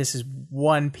this is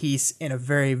one piece in a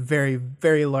very, very,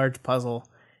 very large puzzle,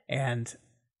 and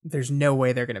there's no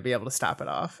way they're going to be able to stop it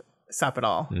all.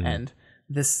 Mm-hmm. And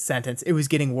this sentence, it was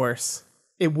getting worse.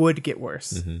 It would get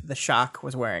worse. Mm-hmm. The shock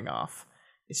was wearing off.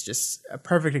 It's just a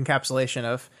perfect encapsulation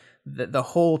of the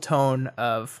whole tone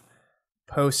of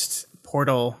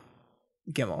post-Portal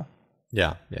Gimel.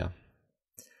 Yeah, yeah.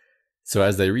 So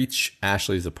as they reach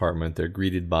Ashley's apartment, they're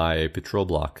greeted by a patrol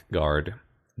block guard.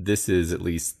 This is at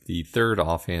least the third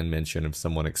offhand mention of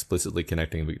someone explicitly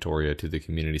connecting Victoria to the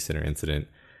community center incident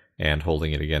and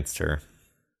holding it against her.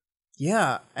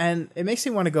 Yeah, and it makes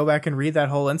me want to go back and read that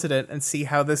whole incident and see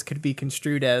how this could be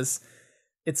construed as,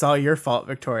 it's all your fault,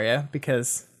 Victoria,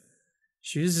 because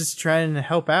she was just trying to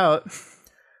help out.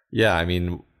 Yeah, I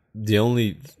mean, the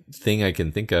only thing I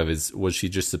can think of is, was she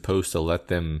just supposed to let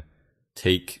them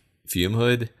take Fume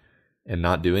Hood and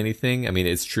not do anything? I mean,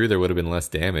 it's true there would have been less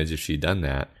damage if she'd done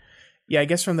that. Yeah, I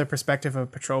guess from the perspective of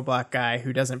a patrol block guy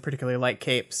who doesn't particularly like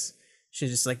capes, she's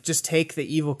just like, just take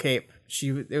the evil cape.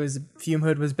 Fume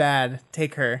Hood was bad.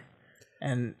 Take her,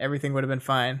 and everything would have been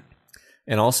fine.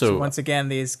 And also, so once again,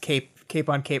 these cape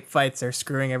on cape fights are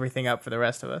screwing everything up for the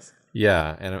rest of us.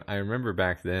 Yeah, and I remember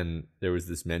back then there was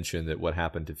this mention that what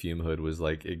happened to Fume Hood was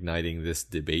like igniting this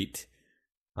debate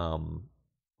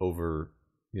over,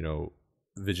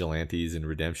 vigilantes and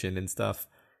redemption and stuff.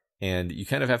 And you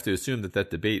kind of have to assume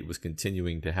that debate was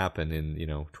continuing to happen in,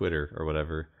 Twitter or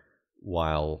whatever,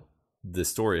 while the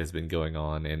story has been going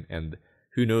on. And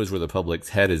who knows where the public's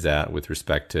head is at with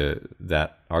respect to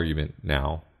that argument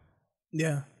now.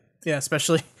 Yeah. Yeah,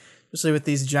 especially with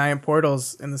these giant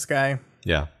portals in the sky.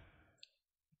 Yeah.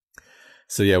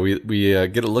 So yeah, we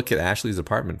get a look at Ashley's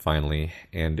apartment finally,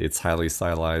 and its highly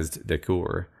stylized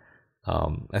decor.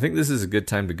 I think this is a good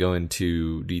time to go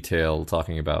into detail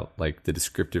talking about like the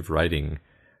descriptive writing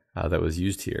that was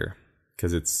used here,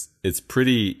 because it's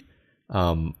pretty.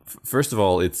 First of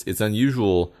all, it's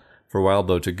unusual for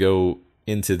Wildbow to go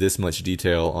into this much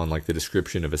detail on like the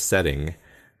description of a setting,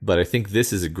 but I think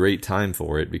this is a great time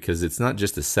for it because it's not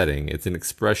just a setting; it's an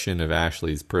expression of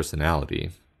Ashley's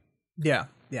personality. Yeah,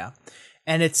 yeah.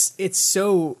 And it's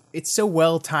so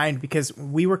well timed because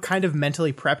we were kind of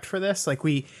mentally prepped for this. Like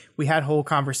we had whole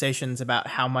conversations about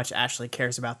how much Ashley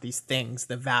cares about these things,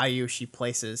 the value she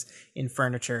places in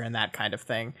furniture and that kind of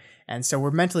thing. And so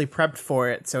we're mentally prepped for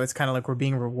it. So it's kind of like we're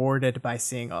being rewarded by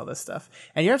seeing all this stuff.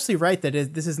 And you're absolutely right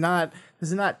that this is not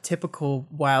typical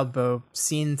Wildbow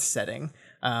scene setting.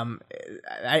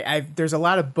 There's a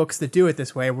lot of books that do it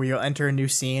this way, where you'll enter a new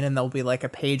scene and there'll be like a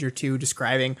page or two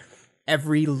describing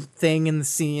everything in the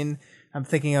scene. I'm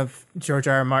thinking of George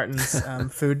R. R. Martin's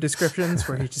food descriptions,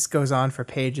 where he just goes on for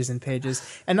pages and pages.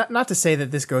 And not to say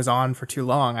that this goes on for too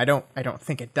long. I don't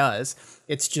think it does.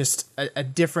 It's just a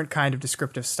different kind of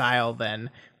descriptive style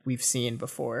than we've seen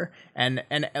before. And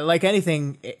like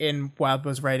anything in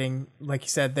Wildbow's writing, like you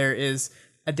said, there is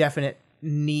a definite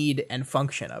need and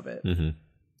function of it. Mm-hmm.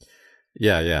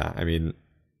 Yeah. I mean,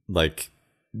 like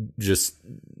just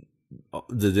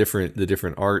the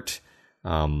different art.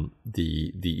 Even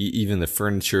the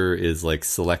furniture is like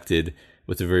selected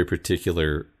with a very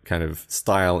particular kind of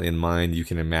style in mind. You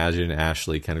can imagine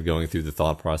Ashley kind of going through the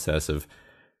thought process of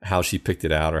how she picked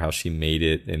it out or how she made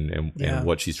it and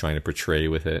what she's trying to portray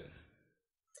with it.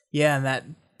 Yeah,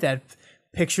 and that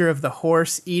picture of the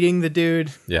horse eating the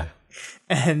dude. Yeah.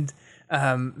 And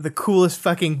the coolest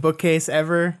fucking bookcase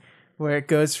ever, where it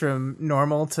goes from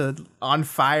normal to on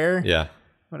fire. Yeah.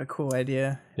 What a cool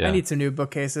idea. Yeah. I need some new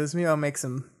bookcases. Maybe I'll make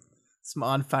some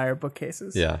on fire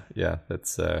bookcases. Yeah.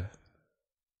 That's I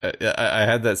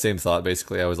had that same thought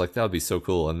basically. I was like, that would be so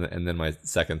cool. And then my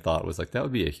second thought was like, that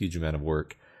would be a huge amount of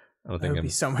work. That would be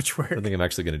so much work. I don't think I'm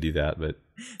actually going to do that, but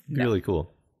it'd be really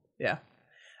cool. Yeah.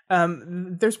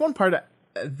 There's one part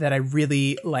that I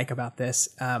really like about this.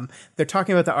 They're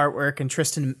talking about the artwork, and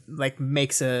Tristan like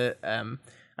makes a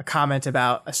comment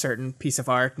about a certain piece of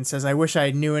art and says, I wish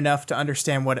I knew enough to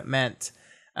understand what it meant.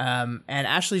 And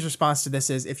Ashley's response to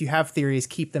this is, if you have theories,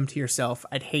 keep them to yourself.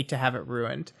 I'd hate to have it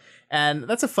ruined. And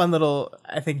that's a fun little,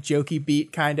 I think, jokey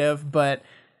beat kind of, but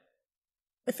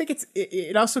I think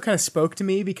it also kind of spoke to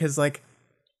me because like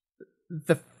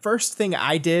the first thing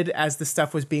I did as the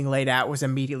stuff was being laid out was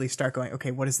immediately start going, okay,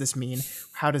 what does this mean?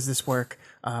 How does this work?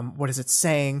 What is it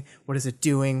saying? What is it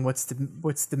doing? What's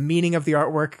the meaning of the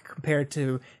artwork compared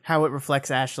to how it reflects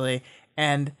Ashley?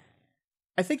 And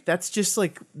I think that's just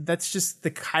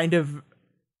the kind of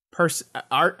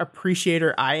art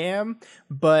appreciator I am.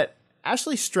 But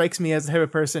Ashley strikes me as the type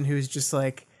of person who's just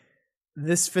like,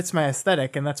 this fits my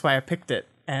aesthetic and that's why I picked it.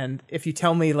 And if you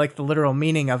tell me like the literal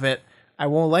meaning of it, I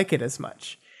won't like it as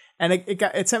much. And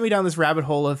it sent me down this rabbit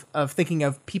hole of thinking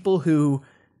of people who,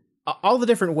 all the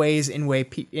different ways in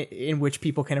which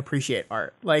people can appreciate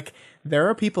art. Like there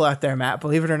are people out there, Matt,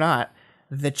 believe it or not,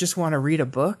 that just want to read a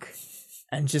book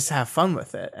and just have fun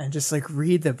with it and just like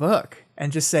read the book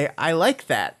and just say, I like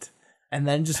that. And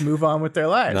then just move on with their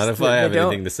lives. Not if I have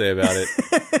anything to say about it.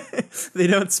 They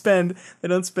don't spend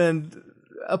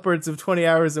upwards of 20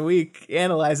 hours a week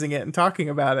analyzing it and talking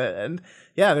about it. And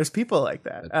yeah, there's people like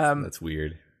that. That's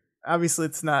weird. Obviously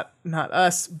it's not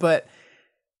us, but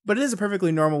it is a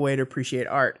perfectly normal way to appreciate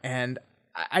art. And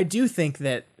I do think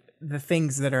that the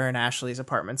things that are in Ashley's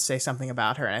apartment say something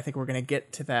about her. And I think we're going to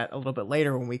get to that a little bit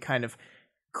later when we kind of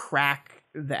crack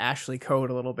the Ashley code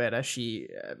a little bit as she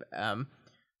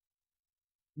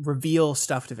reveals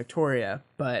stuff to Victoria.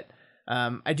 But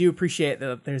I do appreciate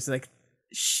that there's like,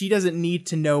 she doesn't need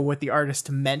to know what the artist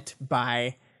meant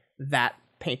by that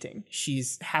painting.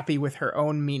 She's happy with her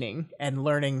own meaning, and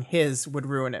learning his would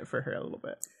ruin it for her a little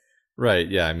bit. Right.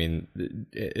 Yeah. I mean,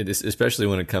 it is, especially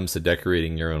when it comes to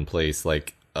decorating your own place,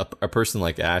 like a person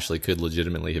like Ashley could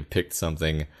legitimately have picked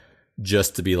something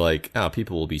just to be like, oh,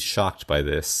 people will be shocked by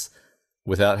this,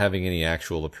 without having any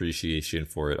actual appreciation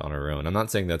for it on her own. I'm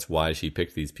not saying that's why she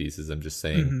picked these pieces. I'm just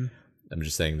saying,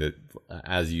 that,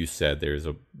 as you said, there's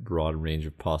a broad range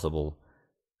of possible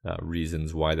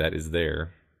reasons why that is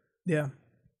there. Yeah.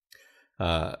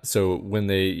 So when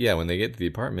they get to the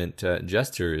apartment,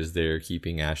 Jester is there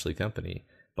keeping Ashley company.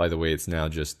 By the way, it's now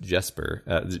just Jesper.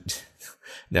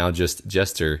 Now just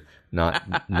Jester,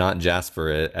 not Jasper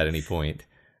at any point.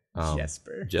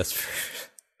 Jesper.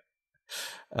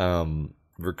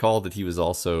 Recall that he was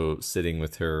also sitting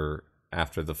with her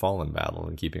after the Fallen battle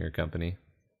and keeping her company.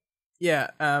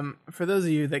 Yeah, for those of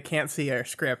you that can't see our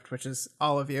script, which is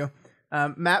all of you,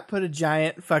 Matt put a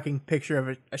giant fucking picture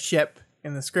of a ship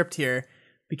in the script here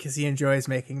because he enjoys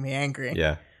making me angry.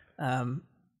 Yeah.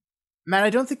 Matt,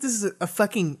 I don't think this is a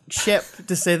fucking ship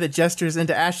to say that Jester's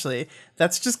into Ashley.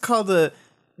 That's just called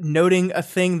noting a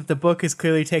thing that the book is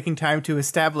clearly taking time to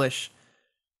establish.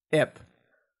 Ip.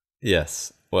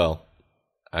 Yes. Well,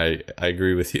 I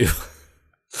agree with you.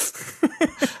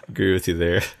 Agree with you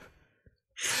there.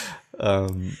 I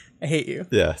hate you.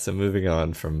 Yeah, so moving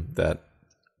on from that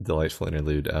delightful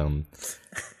interlude.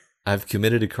 I've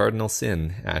committed a cardinal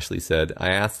sin, Ashley said.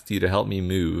 I asked you to help me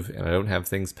move, and I don't have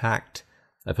things packed.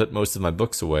 I put most of my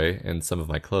books away and some of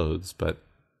my clothes, but...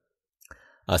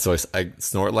 So I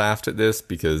snort laughed at this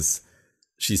because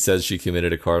she says she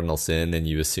committed a cardinal sin, and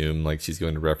you assume like she's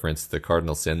going to reference the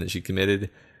cardinal sin that she committed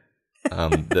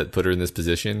that put her in this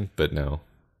position, but no.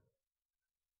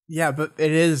 Yeah, but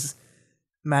it is...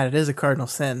 Matt, it is a cardinal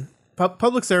sin.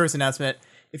 Public service announcement.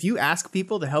 If you ask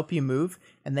people to help you move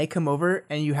and they come over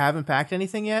and you haven't packed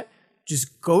anything yet,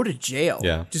 just go to jail.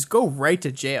 Yeah. Just go right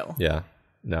to jail. Yeah.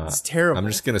 No. It's terrible. I'm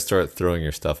just going to start throwing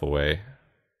your stuff away.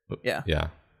 Yeah. Yeah.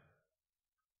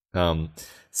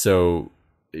 So,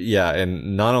 yeah,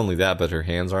 and not only that, but her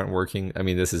hands aren't working. I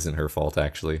mean, this isn't her fault,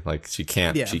 actually. Like, she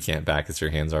can't back because her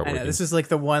hands aren't working. This is like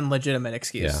the one legitimate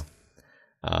excuse. Yeah.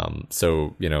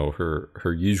 So, you know,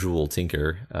 her usual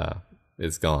tinker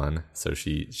is gone, so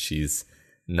she's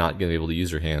not going to be able to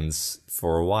use her hands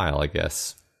for a while, I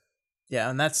guess. Yeah,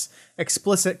 and that's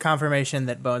explicit confirmation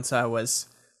that Bonesaw was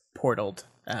portaled.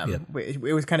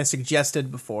 It was kind of suggested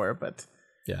before, but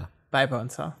yeah, by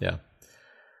Bonesaw. Yeah.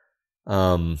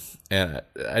 And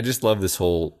I just love this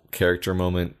whole character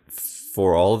moment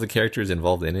for all of the characters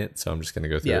involved in it, so I'm just going to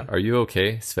go through it. Are you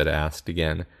okay? Sveta asked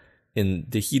again. In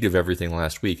the heat of everything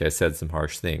last week, I said some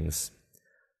harsh things.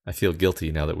 I feel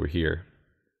guilty now that we're here.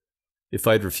 If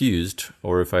I'd refused,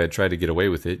 or if I had tried to get away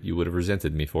with it, you would have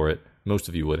resented me for it. Most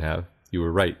of you would have. You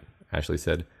were right, Ashley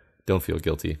said. Don't feel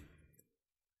guilty.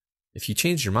 If you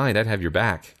changed your mind, I'd have your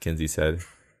back, Kinsey said.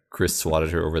 Chris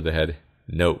swatted her over the head.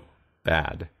 No,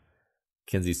 bad.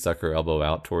 Kinsey stuck her elbow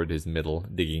out toward his middle,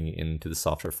 digging into the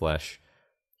softer flesh.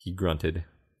 He grunted.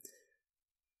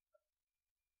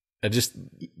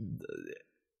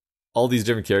 All these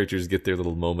different characters get their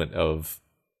little moment of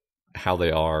how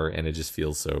they are, and it just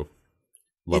feels so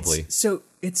lovely.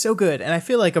 It's so good, and I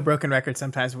feel like a broken record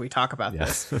sometimes when we talk about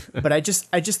this. But I just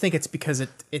think it's because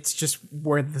it's just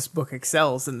where this book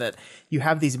excels, in that you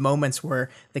have these moments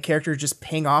where the characters just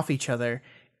ping off each other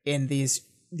in these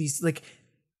like,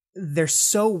 they're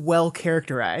so well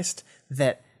characterized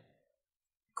that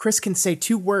Chris can say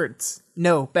 2 words,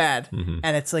 no, bad. Mm-hmm.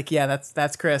 And it's like, yeah,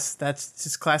 that's Chris. That's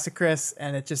just classic Chris.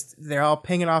 And they're all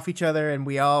pinging off each other and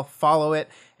we all follow it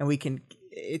and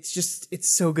it's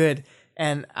so good.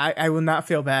 And I will not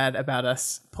feel bad about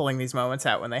us pulling these moments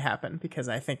out when they happen, because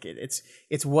I think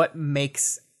it's what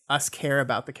makes us care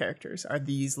about the characters, are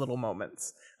these little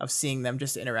moments of seeing them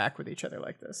just interact with each other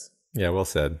like this. Yeah, well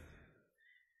said.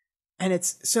 And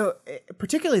it's so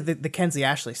particularly the Kenzie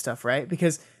Ashley stuff, right?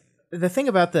 Because the thing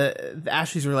about the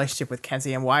Ashley's relationship with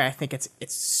Kenzie, and why I think it's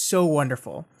so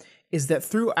wonderful, is that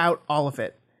throughout all of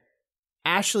it,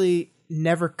 Ashley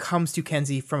never comes to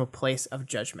Kenzie from a place of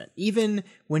judgment. Even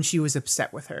when she was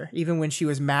upset with her, even when she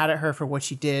was mad at her for what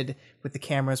she did with the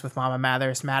cameras with Mama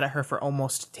Mathers, mad at her for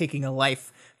almost taking a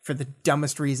life for the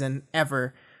dumbest reason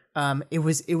ever, it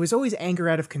was always anger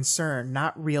out of concern,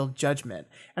 not real judgment.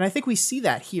 And I think we see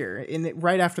that here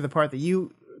right after the part that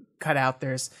you cut out.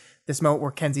 There's this moment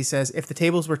where Kenzie says, if the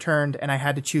tables were turned and I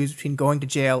had to choose between going to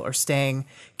jail or staying,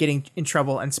 getting in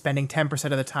trouble, and spending 10%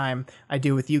 of the time I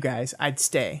do with you guys, I'd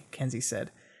stay, Kenzie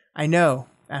said. I know,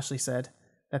 Ashley said.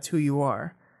 That's who you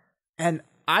are. And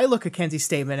I look at Kenzie's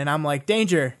statement and I'm like,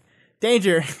 danger,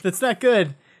 that's not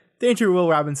good. Danger, Will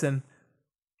Robinson.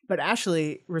 But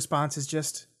Ashley's response is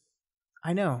just,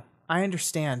 I know, I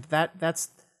understand.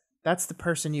 That's the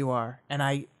person you are, and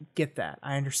I get that.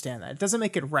 I understand that. It doesn't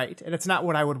make it right, and it's not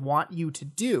what I would want you to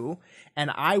do,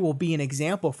 and I will be an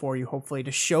example for you, hopefully,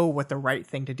 to show what the right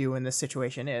thing to do in this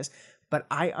situation is, but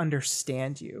I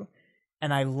understand you,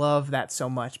 and I love that so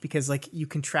much, because like you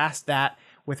contrast that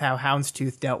with how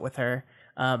Houndstooth dealt with her,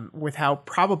 with how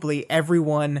probably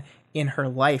everyone in her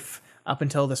life up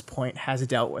until this point has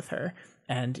dealt with her,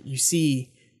 and you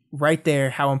see right there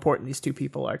how important these two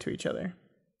people are to each other.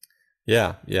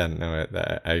 Yeah, no,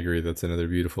 I agree. That's another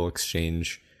beautiful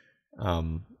exchange.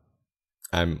 I'm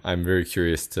very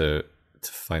curious to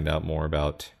find out more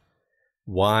about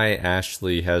why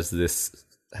Ashley has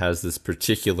this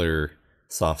particular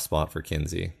soft spot for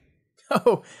Kinsey.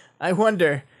 Oh, I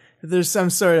wonder if there's some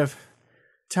sort of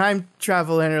time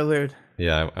travel interlude.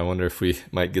 Yeah, I wonder if we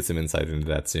might get some insight into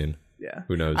that soon. Yeah,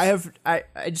 who knows? I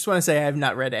just want to say I have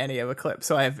not read any of Eclipse,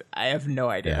 so I have no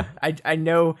idea. Yeah. I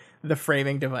know the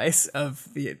framing device of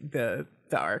the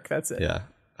arc. That's it. Yeah,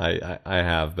 I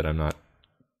have, but I'm not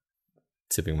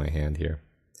tipping my hand here.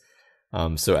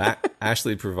 So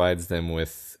Ashley provides them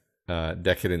with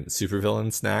decadent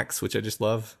supervillain snacks, which I just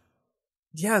love.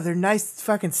 Yeah, they're nice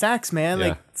fucking snacks, man. Yeah.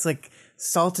 Like it's like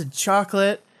salted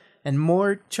chocolate and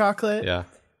more chocolate. Yeah.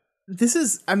 This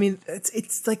is, I mean,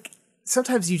 it's like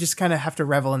sometimes you just kind of have to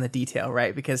revel in the detail,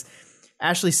 right? Because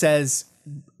Ashley says,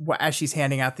 as she's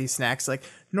handing out these snacks, like,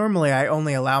 normally I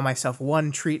only allow myself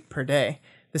one treat per day,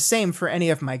 the same for any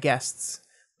of my guests.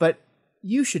 But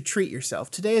you should treat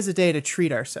yourself. Today is a day to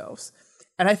treat ourselves.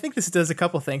 And I think this does a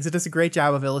couple things. It does a great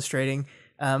job of illustrating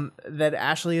that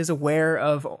Ashley is aware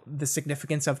of the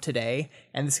significance of today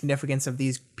and the significance of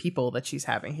these people that she's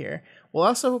having here, while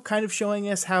also kind of showing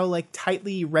us how like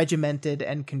tightly regimented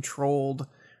and controlled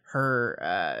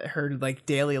her like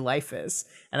daily life is.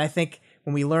 And I think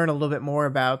when we learn a little bit more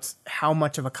about how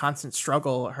much of a constant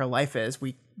struggle her life is,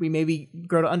 we maybe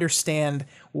grow to understand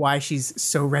why she's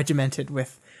so regimented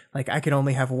with, like, I can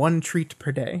only have one treat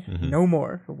per day, no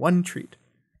more, one treat.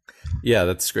 Yeah,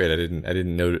 that's great. I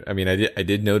didn't know. I mean, I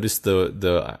did notice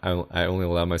the I only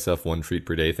allow myself one treat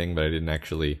per day thing, but I didn't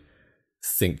actually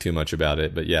think too much about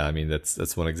it. But yeah, I mean,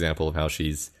 that's one example of how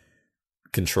she's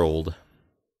controlled.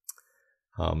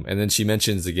 And then she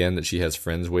mentions again that she has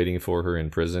friends waiting for her in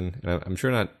prison. And I'm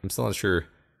still not sure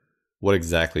what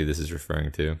exactly this is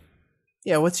referring to.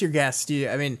 Yeah, what's your guess?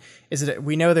 Is it?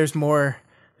 We know there's more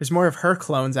of her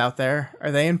clones out there.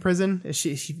 Are they in prison? Is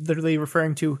she literally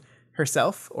referring to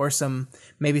herself, or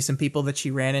maybe some people that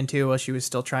she ran into while she was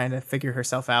still trying to figure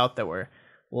herself out that were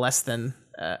less than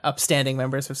upstanding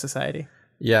members of society?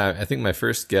 Yeah, I think my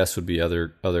first guess would be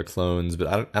other clones, but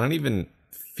I don't even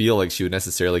feel like she would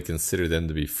necessarily consider them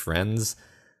to be friends,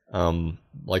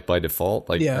 like by default.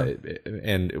 Like, yeah.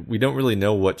 And we don't really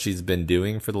know what she's been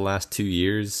doing for the last 2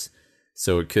 years,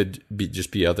 so it could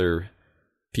be other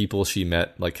people she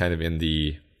met, like kind of in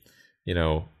the,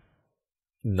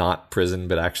 not prison,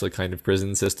 but actually kind of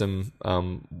prison system,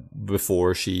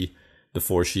 before she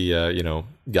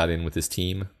got in with his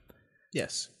team.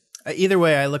 Yes. Either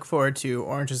way, I look forward to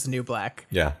Orange is the New Black.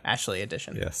 Yeah. Ashley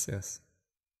edition. Yes.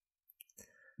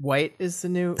 White is the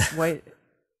new white.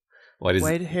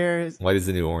 White hair. White is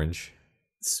the new orange.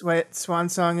 Swan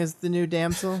Song is the new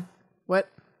damsel. What?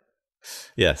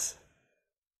 Yes.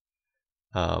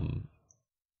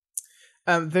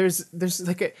 There's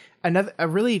like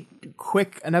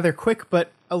another quick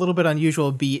but a little bit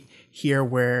unusual beat here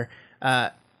where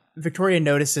Victoria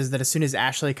notices that as soon as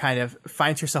Ashley kind of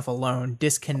finds herself alone,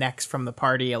 disconnects from the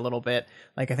party a little bit,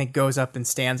 like I think goes up and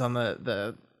stands on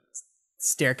the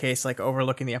staircase, like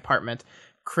overlooking the apartment,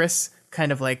 Chris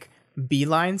kind of like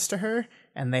beelines to her,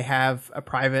 and they have a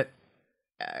private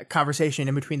conversation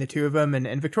in between the two of them,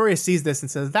 and Victoria sees this and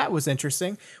says, that was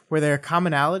interesting, where there are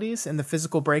commonalities in the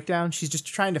physical breakdown. She's just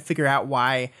trying to figure out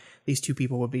why these two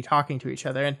people would be talking to each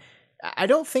other. And I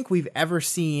don't think we've ever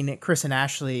seen Chris and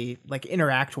Ashley like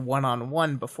interact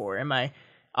one-on-one before. Am I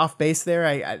off base there?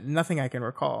 I nothing I can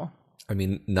recall. I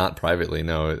mean, not privately,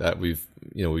 no. That we've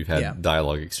had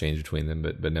dialogue exchange between them,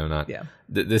 but no, not. Yeah.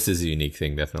 This is a unique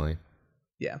thing, definitely.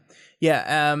 Yeah.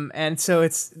 And so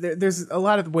there's a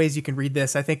lot of ways you can read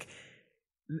this. I think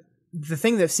the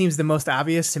thing that seems the most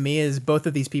obvious to me is both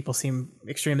of these people seem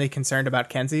extremely concerned about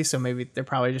Kenzie, so maybe they're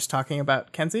probably just talking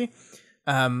about Kenzie.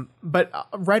 But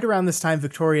right around this time,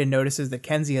 Victoria notices that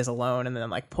Kenzie is alone, and then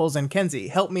like pulls in Kenzie,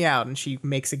 help me out, and she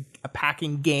makes a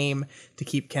packing game to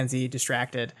keep Kenzie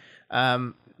distracted.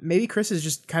 Maybe Chris is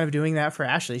just kind of doing that for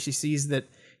Ashley. He sees that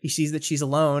she's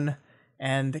alone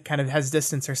and kind of has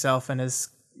distanced herself and is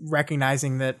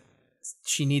recognizing that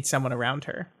she needs someone around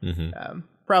her. Mm-hmm.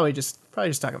 Probably just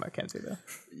talking about Kenzie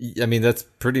though. I mean, that's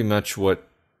pretty much what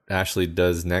Ashley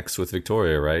does next with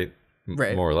Victoria, right?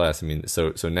 Right. More or less. I mean,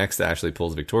 so next Ashley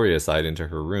pulls Victoria aside into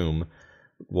her room,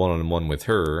 one-on-one with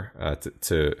her,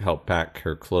 to help pack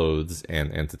her clothes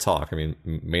and to talk. I mean,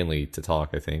 mainly to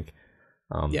talk, I think.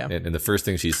 And the first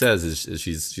thing she says is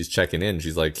she's checking in.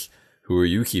 She's like, "Who are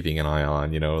you keeping an eye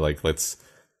on? Like let's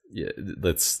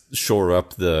shore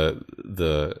up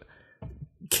the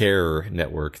care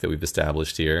network that we've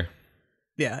established here."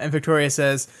 Yeah, and Victoria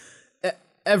says,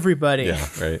 "Everybody." Yeah,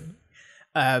 right.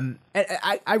 And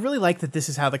I really like that this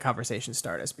is how the conversation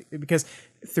starts, because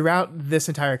throughout this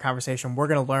entire conversation, we're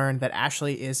going to learn that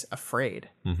Ashley is afraid.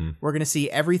 Mm-hmm. We're going to see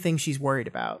everything she's worried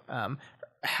about.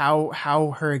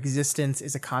 How her existence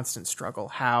is a constant struggle.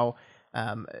 How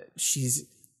She's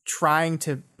trying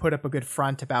to put up a good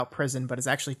front about prison, but is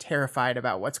actually terrified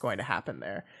about what's going to happen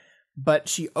there. But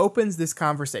she opens this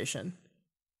conversation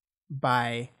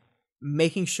by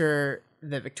making sure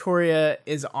that Victoria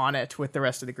is on it with the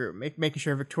rest of the group, making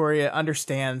sure Victoria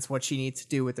understands what she needs to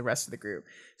do with the rest of the group.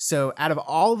 So out of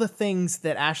all the things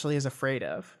that Ashley is afraid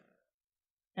of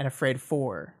and afraid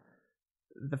for,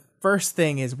 the first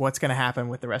thing is what's going to happen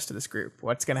with the rest of this group,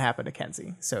 what's going to happen to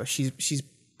Kenzie. So she's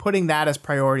putting that as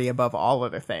priority above all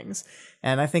other things.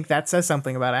 And I think that says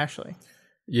something about Ashley.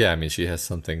 Yeah, I mean, she has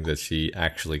something that she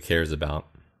actually cares about.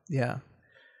 Yeah.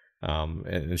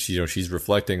 And she, she's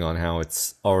reflecting on how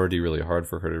it's already really hard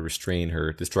for her to restrain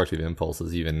her destructive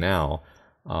impulses even now,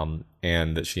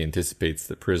 and that she anticipates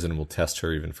that prison will test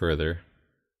her even further.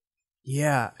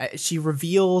 Yeah, she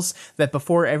reveals that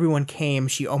before everyone came,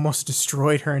 she almost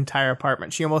destroyed her entire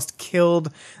apartment. She almost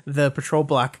killed the patrol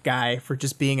block guy for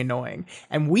just being annoying.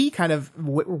 And we kind of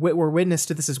were witness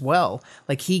to this as well.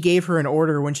 Like, he gave her an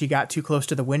order when she got too close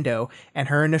to the window, and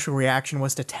her initial reaction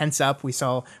was to tense up. We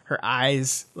saw her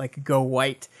eyes like go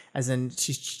white, as in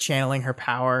she's channeling her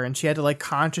power, and she had to like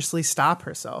consciously stop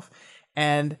herself.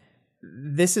 And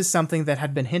this is something that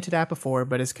had been hinted at before,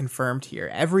 but is confirmed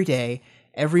here. Every day,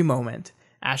 every moment,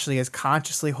 Ashley is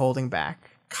consciously holding back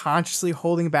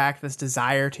this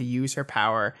desire to use her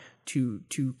power to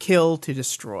kill, to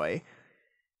destroy.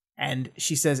 And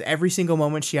she says every single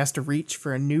moment she has to reach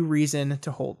for a new reason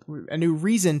to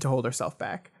hold herself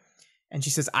back. And she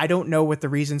says, I don't know what the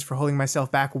reasons for holding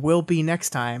myself back will be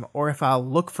next time, or if I'll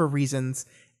look for reasons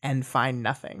and find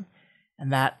nothing.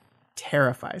 And that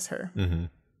terrifies her. Mm-hmm.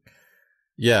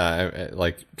 Yeah,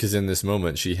 like, because in this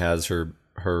moment she has her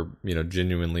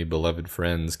genuinely beloved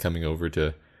friends coming over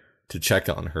to check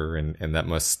on her, and that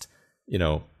must,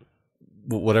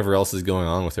 whatever else is going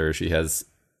on with her, she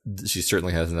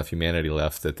certainly has enough humanity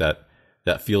left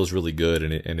that feels really good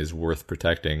and is worth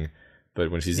protecting.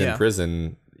 But when she's in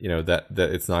prison, that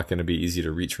it's not going to be easy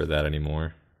to reach for that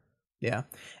anymore. Yeah.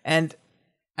 And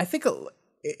I think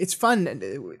it's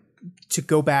fun to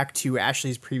go back to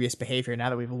Ashley's previous behavior now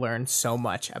that we've learned so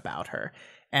much about her.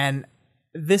 And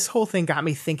this whole thing got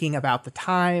me thinking about the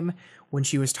time when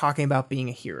she was talking about being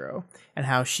a hero and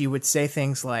how she would say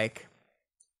things like,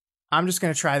 I'm just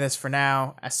going to try this for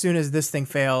now. As soon as this thing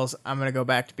fails, I'm going to go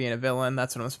back to being a villain.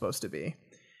 That's what I'm supposed to be.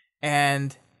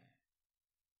 And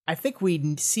I think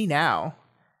we see now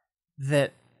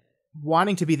that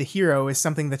wanting to be the hero is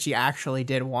something that she actually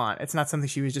did want. It's not something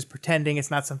she was just pretending.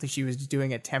 It's not something she was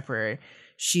doing it temporary.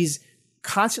 She's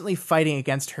constantly fighting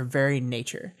against her very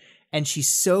nature. And she's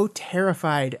so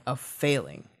terrified of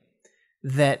failing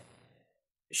that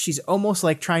she's almost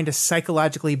like trying to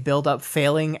psychologically build up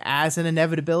failing as an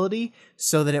inevitability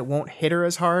so that it won't hit her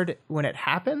as hard when it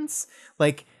happens.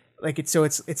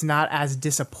 It's not as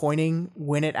disappointing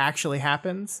when it actually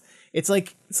happens. It's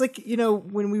like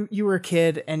when you were a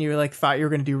kid and you thought you were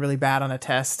going to do really bad on a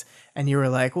test and you were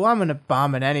like, well, I'm going to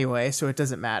bomb it anyway, so it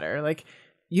doesn't matter. Like,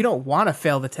 you don't want to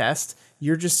fail the test.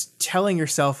 You're just telling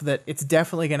yourself that it's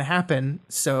definitely going to happen.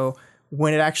 So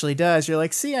when it actually does, you're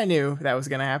like, see, I knew that was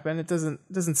going to happen. It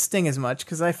doesn't sting as much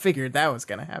because I figured that was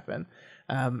going to happen.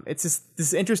 It's just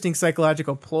this interesting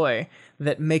psychological ploy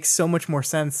that makes so much more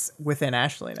sense within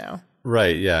Ashley now.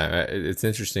 Right. Yeah. It's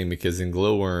interesting because in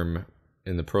Glowworm,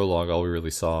 in the prologue, all we really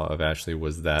saw of Ashley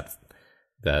was that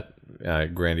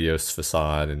grandiose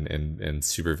facade and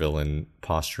supervillain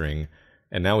posturing.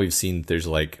 And now we've seen there's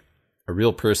like a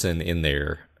real person in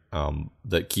there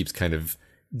that keeps kind of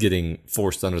getting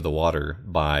forced under the water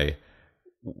by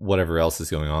whatever else is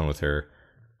going on with her.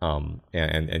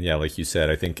 And yeah, like you said,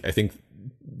 I think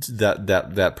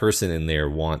that person in there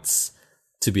wants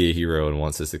to be a hero and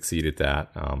wants to succeed at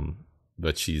that.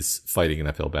 But she's fighting an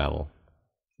uphill battle.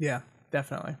 Yeah,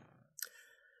 definitely.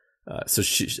 So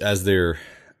as they're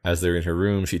in her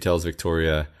room, she tells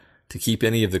Victoria to keep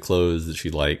any of the clothes that she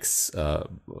likes.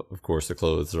 Of course, the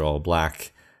clothes are all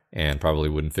black and probably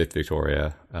wouldn't fit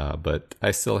Victoria, but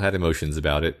I still had emotions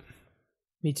about it.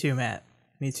 Me too, Matt.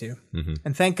 Me too. Mm-hmm.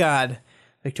 And thank God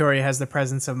Victoria has the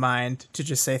presence of mind to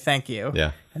just say thank you.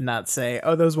 Yeah. And not say,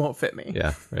 oh, those won't fit me.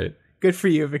 Yeah, right. Good for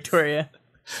you, Victoria.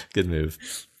 Good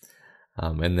move.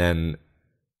 And then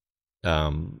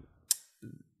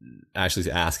Ashley's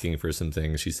asking for some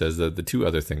things. She says that the two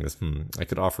other things, I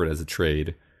could offer it as a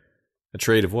trade. A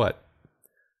trade of what?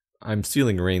 I'm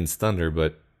stealing Rain's thunder,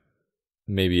 but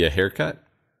maybe a haircut?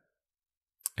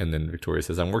 And then Victoria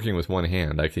says, I'm working with one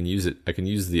hand. I can use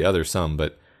the other some,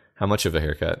 but how much of a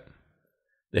haircut?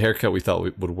 The haircut we thought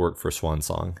would work for Swan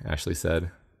Song, Ashley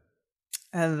said.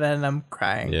 And then I'm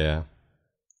crying. Yeah.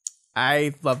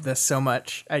 I love this so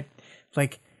much.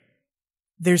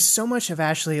 there's so much of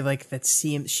Ashley like that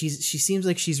she seems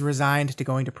like she's resigned to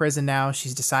going to prison now.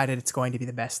 She's decided it's going to be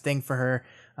the best thing for her.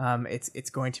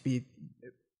 It's going to be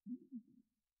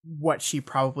what she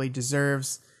probably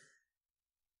deserves.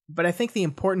 But I think the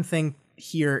important thing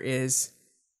here is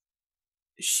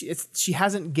she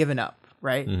hasn't given up,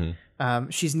 right? Mm-hmm.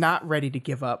 She's not ready to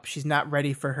give up. She's not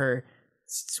ready for her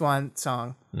swan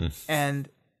song. And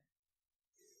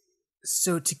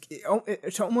so to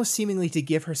almost seemingly to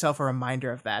give herself a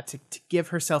reminder of that, to give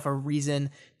herself a reason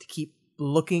to keep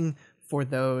looking for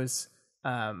those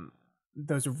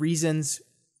reasons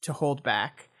to hold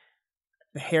back.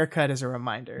 The haircut is a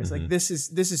reminder. It's like, this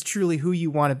is truly who you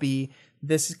want to be.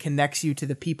 This connects you to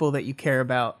the people that you care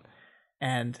about.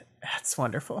 And that's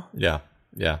wonderful. Yeah.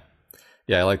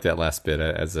 I like that last bit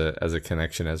as a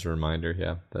connection, as a reminder.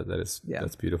 Yeah,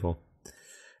 that's beautiful.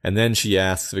 And then she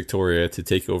asks Victoria to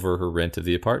take over her rent of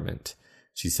the apartment.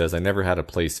 She says, "I never had a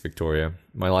place, Victoria.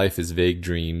 My life is vague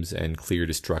dreams and clear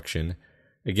destruction.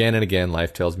 Again and again,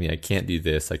 life tells me I can't do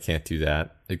this, I can't do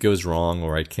that. It goes wrong,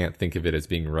 or I can't think of it as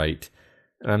being right.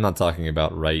 And I'm not talking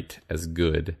about right as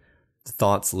good. The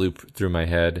thoughts loop through my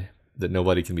head that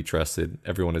nobody can be trusted,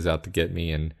 everyone is out to get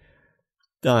me, and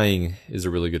dying is a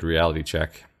really good reality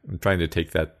check. I'm trying to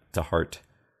take that to heart.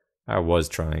 I was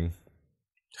trying."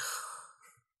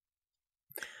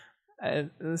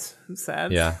 It's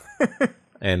sad. Yeah.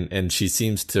 And she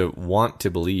seems to want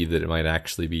to believe that it might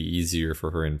actually be easier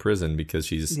for her in prison because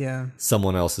she's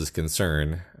someone else's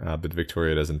concern, but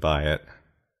Victoria doesn't buy it.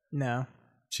 No.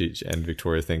 And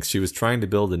Victoria thinks she was trying to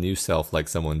build a new self like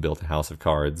someone built a house of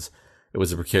cards. It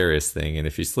was a precarious thing, and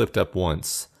if she slipped up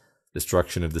once,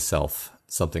 destruction of the self,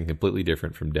 something completely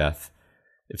different from death.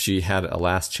 If she had a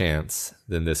last chance,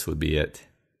 then this would be it.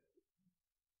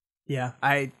 Yeah,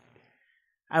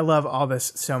 I love all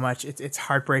this so much. It's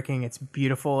heartbreaking. It's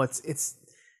beautiful. It's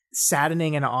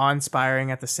saddening and awe-inspiring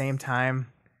at the same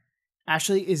time.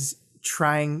 Ashley is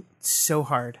trying so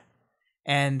hard,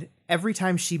 and every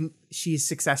time she's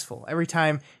successful, every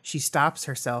time she stops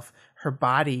herself, her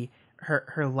body,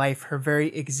 her life, her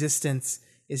very existence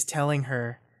is telling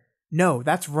her, "No,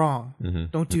 that's wrong.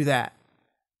 Don't do that.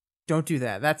 Don't do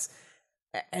that."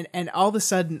 And all of a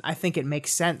sudden, I think it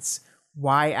makes sense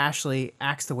why Ashley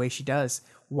acts the way she does,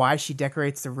 why she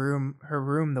decorates her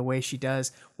room the way she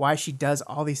does, why she does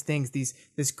all these things,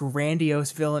 this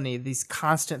grandiose villainy, these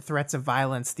constant threats of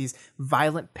violence, these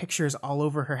violent pictures all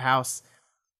over her house.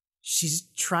 She's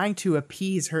trying to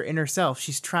appease her inner self.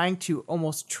 She's trying to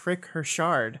almost trick her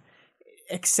shard.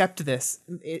 Accept this.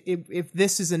 If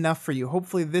this is enough for you,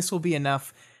 hopefully this will be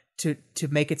enough to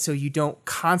make it so you don't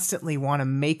constantly want to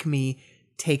make me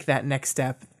take that next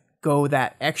step, go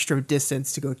that extra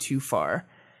distance to go too far.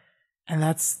 And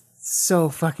that's so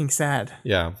fucking sad.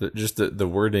 Yeah, just the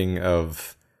wording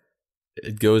of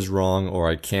it goes wrong, or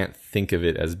I can't think of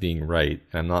it as being right.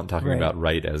 And I'm not talking about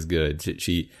right as good.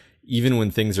 She even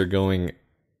when things are going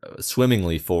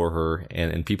swimmingly for her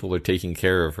and people are taking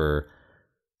care of her,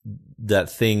 that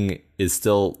thing is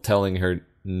still telling her,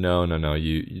 no,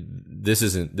 this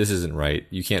isn't right.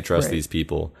 You can't trust these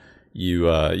people. You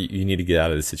need to get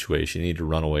out of this situation. You need to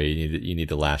run away. You need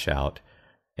to lash out,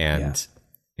 and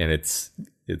it's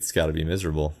got to be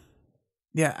miserable.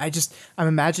 Yeah, I'm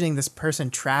imagining this person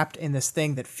trapped in this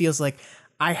thing that feels like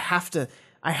I have to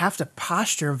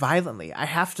posture violently. I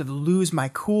have to lose my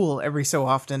cool every so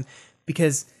often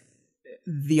because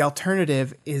the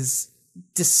alternative is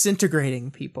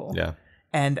disintegrating people. Yeah.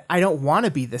 And I don't want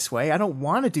to be this way. I don't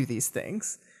want to do these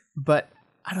things, but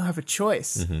I don't have a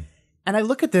choice. And I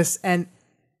look at this and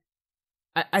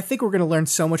I think we're going to learn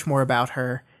so much more about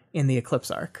her in the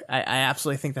Eclipse arc. I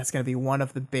absolutely think that's going to be one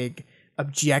of the big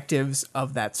objectives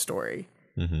of that story.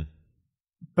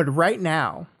 But right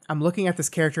now, I'm looking at this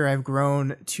character I've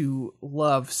grown to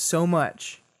love so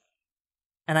much,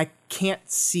 and I can't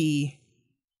see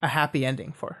a happy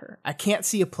ending for her. I can't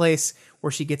see a place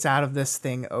where she gets out of this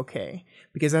thing okay.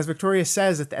 Because as Victoria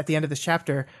says at the end of this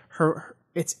chapter, her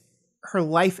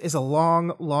life is a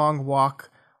long, long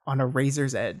walk on a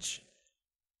razor's edge.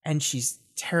 And she's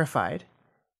terrified.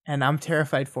 And I'm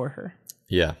terrified for her.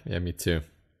 Yeah, me too.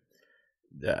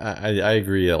 I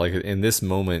agree. Like in this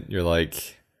moment, you're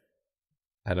like,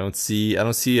 I don't see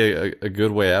a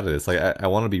good way out of this. Like I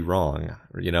want to be wrong,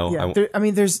 you know.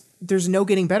 Yeah, there's no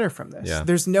getting better from this. Yeah.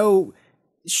 There's no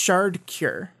shard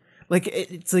cure. Like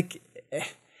it's like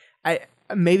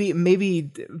maybe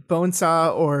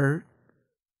Bonesaw or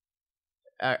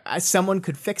someone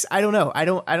could fix. I don't know. I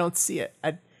don't see it.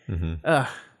 It's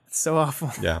so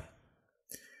awful. Yeah.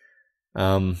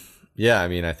 Yeah. I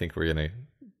mean, I think we're gonna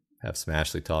have some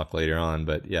Ashley talk later on,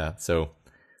 but yeah. So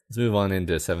Let's move on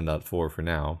into 7.4 for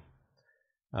now.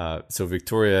 So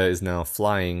Victoria is now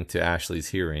flying to Ashley's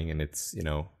hearing, and it's,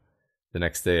 the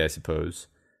next day, I suppose.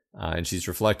 And she's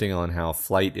reflecting on how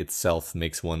flight itself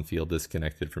makes one feel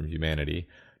disconnected from humanity,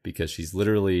 because she's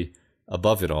literally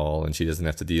above it all, and she doesn't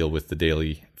have to deal with the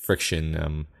daily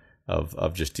friction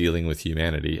of just dealing with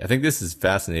humanity. I think this is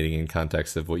fascinating in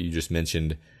context of what you just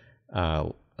mentioned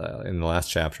in the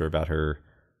last chapter about her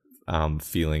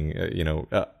feeling,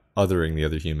 othering the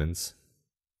other humans.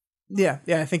 Yeah,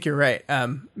 I think you're right,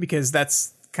 because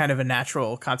that's kind of a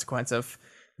natural consequence of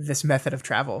this method of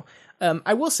travel.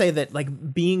 I will say that,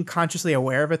 like, being consciously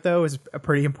aware of it, though, is a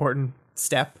pretty important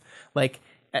step. Like,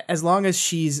 as long as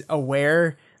she's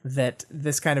aware that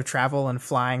this kind of travel and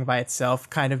flying by itself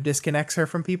kind of disconnects her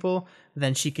from people,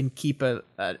 then she can keep a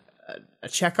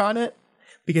check on it.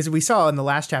 Because we saw in the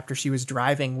last chapter, she was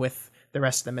driving with the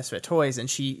rest of the Misfit toys, and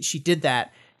she did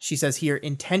that, she says here,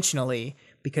 intentionally,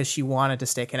 because she wanted to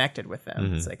stay connected with them.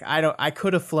 Mm-hmm. It's like, I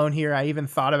could have flown here. I even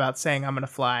thought about saying I'm going to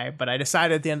fly, but I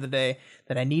decided at the end of the day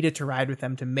that I needed to ride with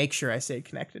them to make sure I stayed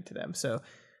connected to them. So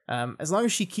as long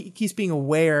as she keeps being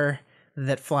aware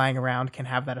that flying around can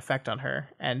have that effect on her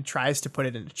and tries to put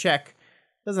it into check,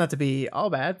 it doesn't have to be all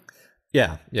bad.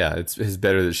 Yeah. It's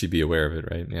better that she be aware of it,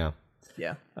 right? Yeah.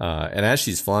 Yeah. And as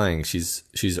she's flying, she's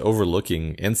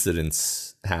overlooking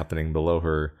incidents happening below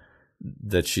her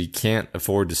that she can't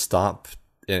afford to stop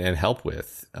and help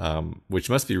with, which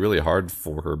must be really hard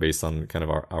for her based on kind of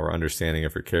our understanding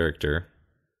of her character.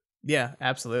 Yeah,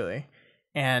 absolutely.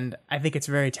 And I think it's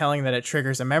very telling that it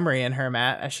triggers a memory in her,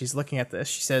 Matt, as she's looking at this.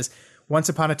 She says, "Once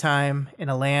upon a time, in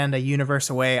a land a universe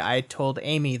away, I told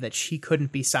Amy that she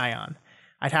couldn't be Scion.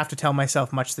 I'd have to tell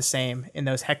myself much the same in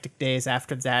those hectic days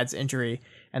after Dad's injury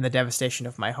and the devastation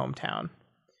of my hometown."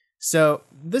 So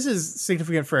this is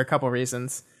significant for a couple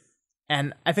reasons.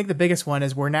 And I think the biggest one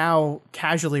is we're now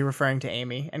casually referring to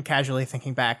Amy and casually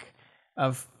thinking back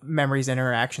of memories and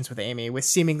interactions with Amy with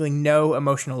seemingly no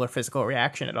emotional or physical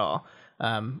reaction at all.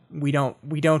 We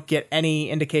don't get any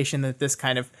indication that this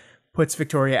kind of puts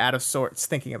Victoria out of sorts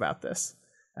thinking about this.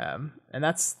 And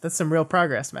that's some real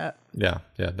progress, Matt. Yeah,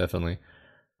 definitely.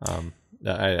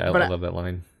 I love that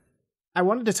line. I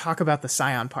wanted to talk about the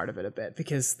Scion part of it a bit,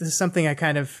 because this is something I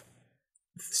kind of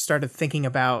started thinking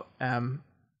about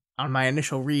on my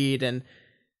initial read, and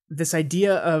this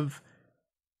idea of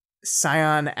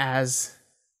Scion as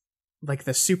like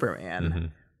the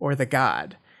Superman or the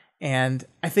god. And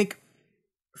I think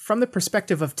from the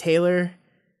perspective of Taylor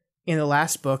in the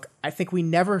last book, I think we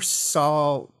never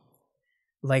saw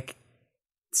like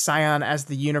Scion as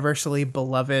the universally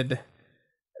beloved,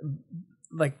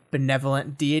 like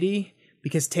benevolent deity,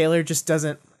 because Taylor just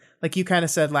doesn't, like you kind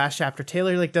of said last chapter,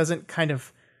 Taylor like doesn't kind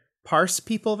of parse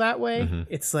people that way.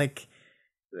 It's like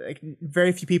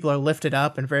very few people are lifted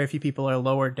up and very few people are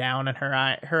lowered down in her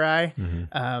eye.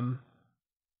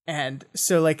 And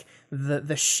so like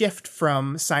the shift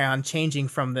from Scion changing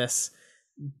from this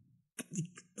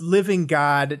living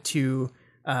god to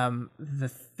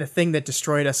the thing that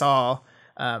destroyed us all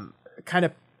kind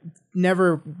of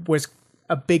never was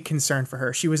a big concern for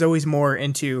her. She was always more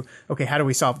into, okay, how do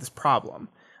we solve this problem?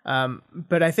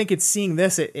 But I think it's seeing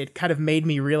this, it kind of made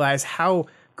me realize how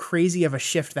crazy of a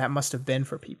shift that must have been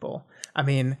for people. I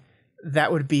mean,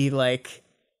 that would be like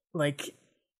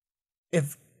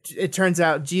if it turns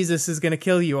out Jesus is going to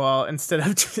kill you all instead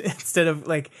of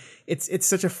like, it's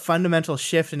such a fundamental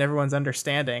shift in everyone's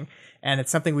understanding. And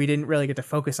it's something we didn't really get to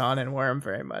focus on in Worm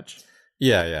very much.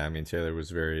 Yeah. I mean, Taylor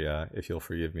was very, if you'll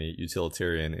forgive me,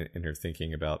 utilitarian in her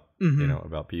thinking about,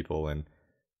 about people.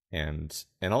 And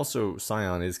also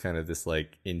Scion is kind of this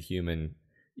like inhuman,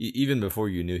 even before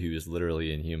you knew he was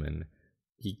literally inhuman,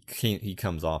 he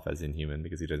comes off as inhuman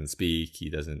because he doesn't speak, he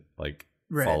doesn't like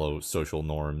follow social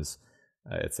norms,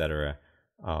 etc.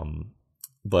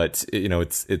 But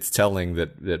it's telling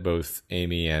that both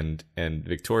Amy and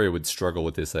Victoria would struggle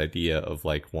with this idea of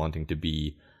like wanting to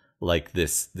be like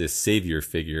this savior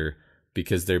figure,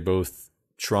 because they're both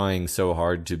trying so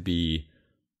hard to be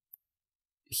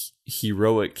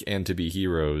heroic and to be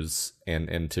heroes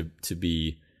and to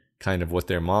be kind of what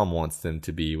their mom wants them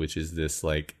to be, which is this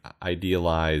like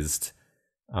idealized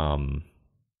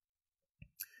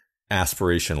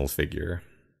aspirational figure,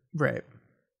 right?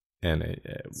 And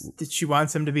she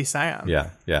wants him to be Scion. Yeah,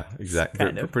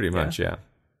 exactly. Pretty much, yeah.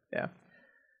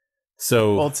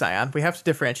 So old Scion. We have to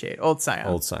differentiate. Old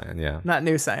Scion, yeah. Not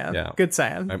new Scion. Yeah. Good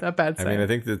Scion, not bad Scion. I mean, I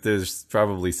think that there's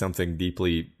probably something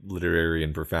deeply literary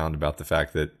and profound about the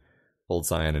fact that old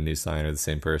Scion and new Scion are the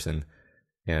same person.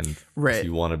 And if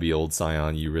you want to be old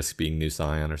Scion, you risk being new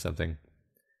Scion or something.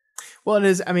 Well, it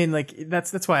is. I mean, like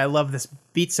that's why I love this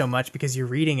beat so much, because you're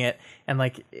reading it, and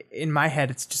like in my head,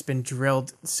 it's just been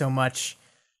drilled so much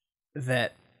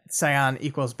that Scion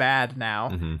equals bad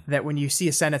now, that when you see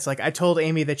a sentence like, I told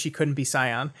Amy that she couldn't be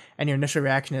Scion, and your initial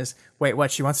reaction is, wait, what?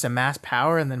 She wants to mass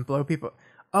power and then blow people?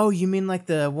 Oh, you mean like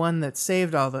the one that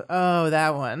saved all the... Oh,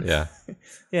 that one. Yeah.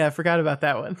 Yeah, I forgot about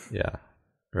that one. Yeah,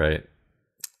 right.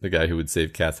 The guy who would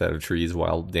save cats out of trees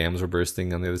while dams were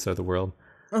bursting on the other side of the world.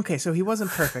 Okay, so he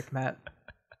wasn't perfect, Matt.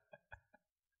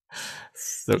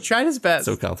 So, he tried his best.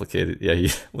 So complicated. Yeah,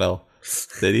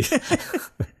 did he?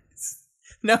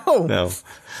 No. No.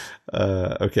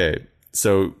 Okay,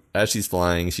 so as she's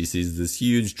flying, she sees this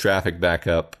huge traffic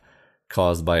backup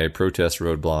caused by a protest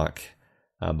roadblock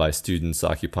by students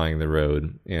occupying the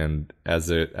road. And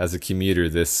as a commuter,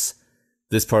 this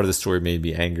part of the story made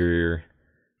me angrier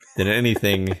than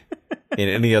anything in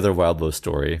any other Wildbow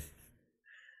story.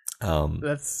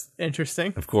 That's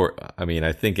interesting. Of course, I mean,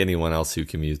 I think anyone else who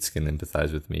commutes can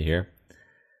empathize with me here.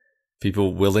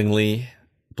 People willingly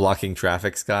blocking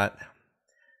traffic, Scott.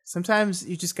 Sometimes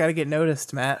you just got to get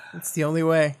noticed, Matt. It's the only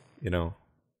way. You know,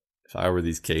 if I were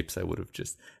these capes, I would have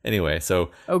just... Anyway,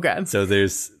 so... Oh, God. So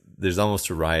there's almost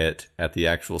a riot at the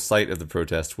actual site of the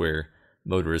protest where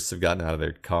motorists have gotten out of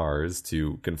their cars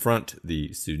to confront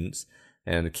the students.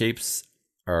 And the capes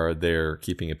are there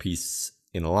keeping a peace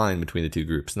in a line between the two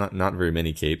groups. Not very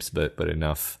many capes, but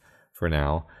enough for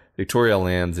now. Victoria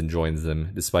lands and joins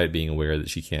them, despite being aware that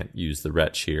she can't use the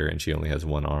wretch here, and she only has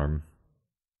one arm.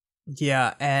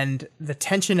 Yeah, and the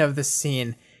tension of this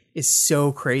scene is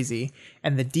so crazy,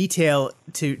 and the detail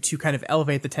to kind of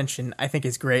elevate the tension, I think,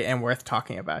 is great and worth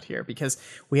talking about here, because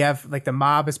we have, like, the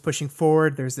mob is pushing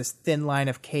forward, there's this thin line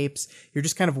of capes, you're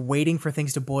just kind of waiting for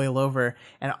things to boil over,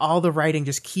 and all the writing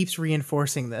just keeps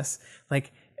reinforcing this.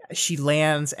 Like, she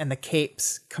lands and the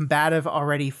capes, combative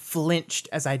already, flinched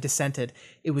as I dissented.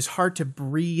 It was hard to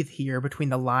breathe here between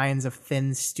the lines of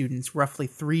thin students, roughly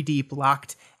 3 deep,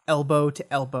 locked elbow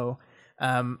to elbow.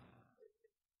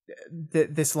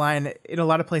 This line, in a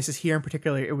lot of places here in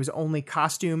particular, it was only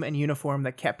costume and uniform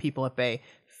that kept people at bay.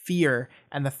 Fear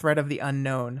and the threat of the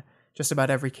unknown. Just about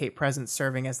every cape present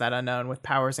serving as that unknown with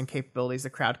powers and capabilities the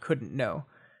crowd couldn't know.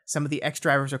 Some of the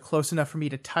ex-drivers are close enough for me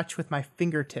to touch with my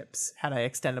fingertips had I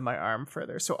extended my arm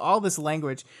further. So all this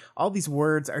language, all these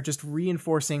words are just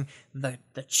reinforcing the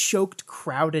choked,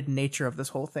 crowded nature of this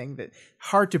whole thing. That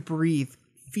hard to breathe,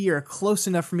 fear, close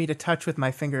enough for me to touch with my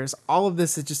fingers. All of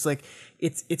this is just like,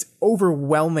 it's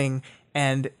overwhelming,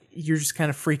 and you're just kind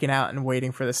of freaking out and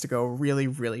waiting for this to go really,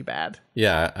 really bad.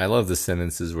 Yeah, I love the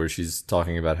sentences where she's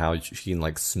talking about how she can,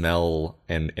 like, smell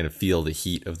and feel the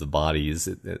heat of the bodies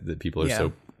that people are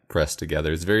so pressed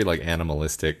together. It's very, like,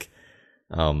 animalistic.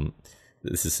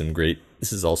 This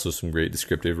is also some great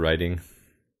descriptive writing.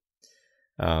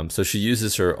 So she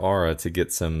uses her aura to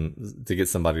get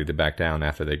somebody to back down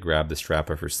after they grab the strap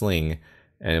of her sling,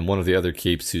 and one of the other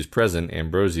capes who's present,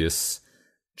 Ambrosius,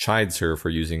 chides her for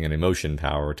using an emotion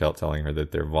power, telling her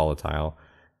that they're volatile.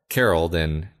 Carol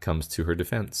then comes to her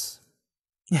defense.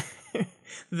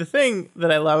 The thing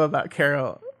that I love about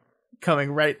Carol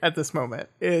coming right at this moment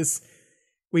is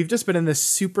we've just been in this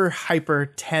super hyper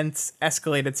tense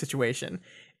escalated situation,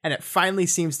 and it finally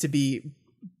seems to be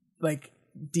like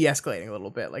de-escalating a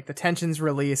little bit. Like the tension's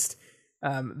released,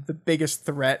 the biggest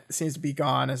threat seems to be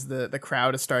gone as the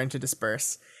crowd is starting to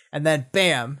disperse, and then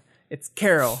bam, it's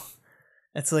Carol.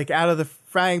 It's like out of the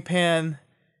frying pan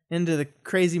into the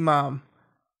crazy mom.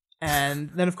 And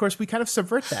then, of course, we kind of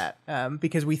subvert that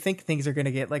because we think things are going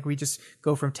to get, like, we just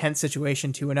go from tense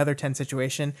situation to another tense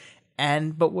situation.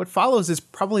 But what follows is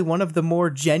probably one of the more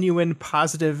genuine,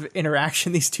 positive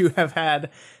interaction these two have had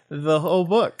the whole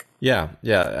book. Yeah.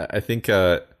 I think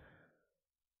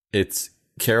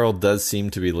Carol does seem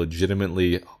to be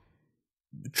legitimately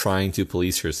trying to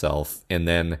police herself. And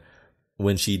then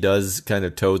when she does kind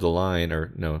of toe the line,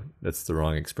 or no, that's the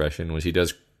wrong expression. When she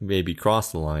does maybe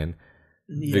cross the line,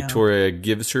 Victoria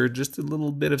gives her just a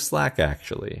little bit of slack,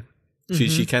 actually.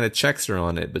 She kind of checks her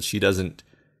on it, but she doesn't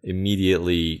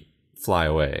immediately fly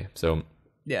away. So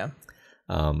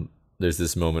there's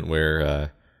this moment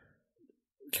where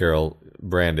Carol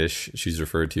Brandish, she's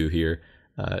referred to here,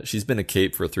 she's been a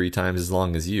cape for 3 times as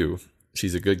long as you.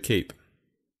 She's a good cape.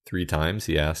 3 times,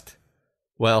 he asked.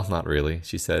 Well, not really,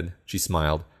 she said. She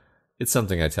smiled. It's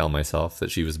something I tell myself,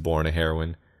 that she was born a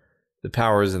heroine. The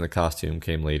powers and the costume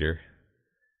came later.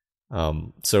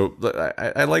 So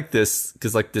I like this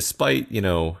because, like, despite,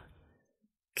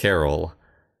 Carol,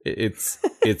 it's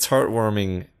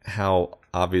heartwarming how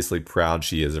obviously proud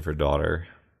she is of her daughter.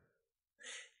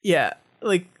 Yeah,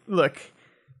 like, look,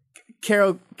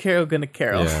 Carol gonna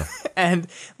Carol. Yeah. And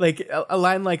like a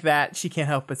line like that, she can't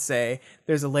help but say.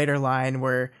 There's a later line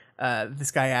where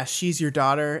this guy asks, "She's your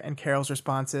daughter?" And Carol's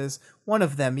response is, "One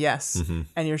of them, yes."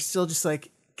 And you're still just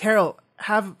like, Carol,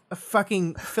 have a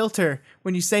fucking filter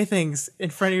when you say things in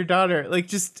front of your daughter. Like,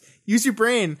 just use your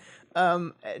brain.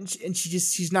 And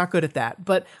she's not good at that.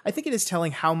 But I think it is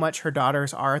telling how much her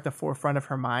daughters are at the forefront of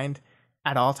her mind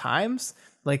at all times.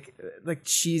 Like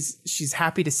she's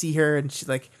happy to see her, and she's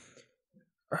like,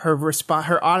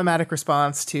 her automatic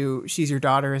response to "she's your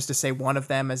daughter" is to say "one of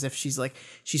them," as if she's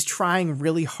trying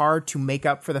really hard to make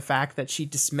up for the fact that she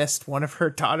dismissed one of her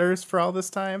daughters for all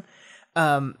this time.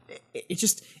 It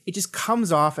just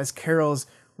comes off as Carol's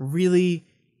really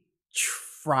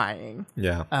trying.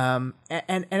 Yeah.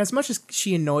 And as much as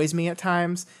she annoys me at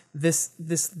times, this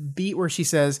beat where she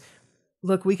says,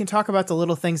 "Look, we can talk about the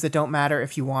little things that don't matter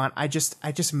if you want. I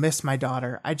just miss my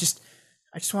daughter. I just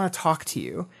want to talk to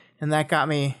you." And that got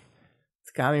me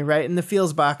right in the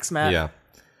feels box, Matt. Yeah.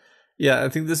 Yeah, I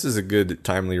think this is a good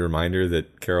timely reminder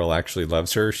that Carol actually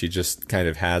loves her. She just kind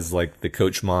of has like the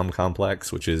coach mom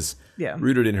complex, which is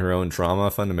rooted in her own trauma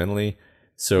fundamentally.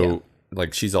 So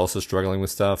like she's also struggling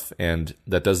with stuff, and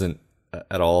that doesn't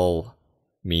at all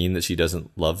mean that she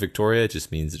doesn't love Victoria. It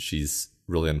just means that she's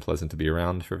really unpleasant to be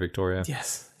around for Victoria.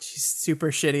 Yes. She's super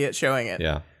shitty at showing it.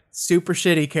 Yeah. Super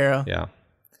shitty, Carol. Yeah.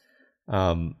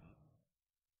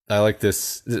 I like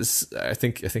this. I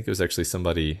think it was actually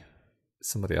somebody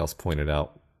else pointed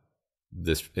out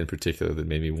this in particular that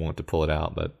made me want to pull it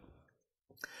out, but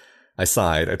I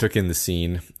sighed. I took in the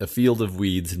scene. A field of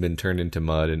weeds had been turned into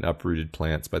mud and uprooted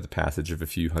plants by the passage of a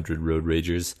few hundred road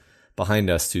ragers. Behind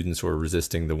us, students were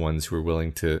resisting the ones who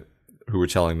were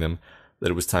telling them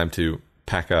that it was time to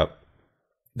pack up,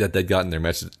 that they'd gotten their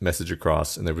message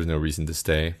across, and there was no reason to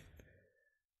stay.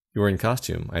 "You're in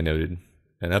costume," I noted.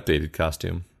 "An updated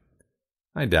costume."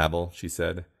 "I dabble," she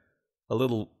said. "A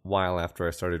little while after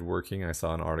I started working, I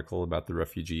saw an article about the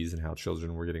refugees and how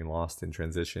children were getting lost in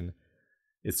transition.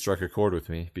 It struck a chord with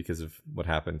me because of what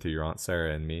happened to your Aunt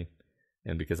Sarah and me,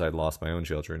 and because I'd lost my own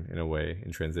children, in a way,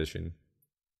 in transition."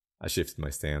 I shifted my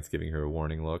stance, giving her a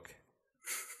warning look.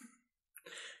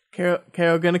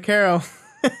 Carol gonna Carol.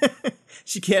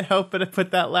 She can't help but to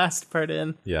put that last part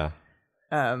in. Yeah.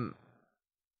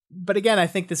 But again, I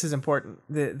think this is important.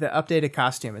 The updated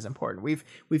costume is important.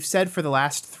 We've said for the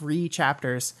last 3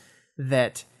 chapters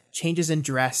that changes in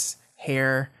dress,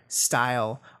 hair,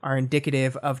 style are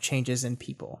indicative of changes in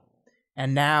people.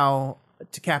 And now,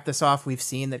 to cap this off, we've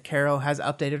seen that Carol has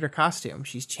updated her costume.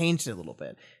 She's changed it a little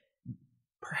bit.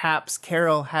 Perhaps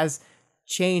Carol has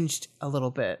changed a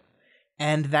little bit.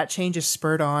 And that change is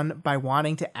spurred on by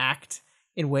wanting to act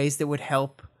in ways that would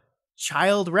help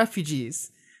child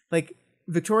refugees. Like,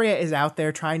 Victoria is out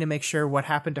there trying to make sure what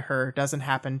happened to her doesn't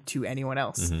happen to anyone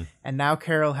else. And now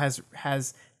Carol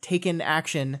has taken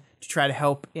action to try to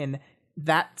help in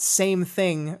that same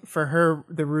thing for her,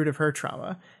 the root of her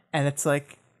trauma. And it's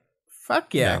like,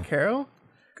 fuck yeah. Carol.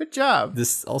 Good job.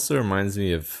 This also reminds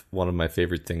me of one of my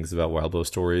favorite things about Wildbow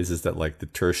stories is that like the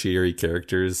tertiary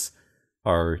characters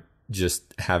are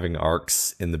just having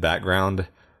arcs in the background.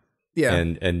 Yeah.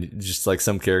 And just like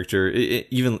some character,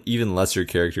 even lesser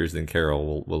characters than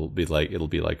Carol will be like, it'll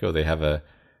be like, oh, they have a,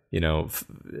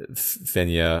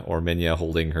 Fenya or Menya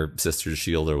holding her sister's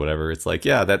shield or whatever. It's like,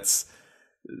 yeah, that's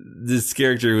this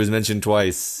character who was mentioned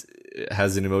twice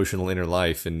has an emotional inner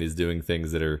life and is doing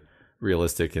things that are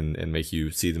realistic and make you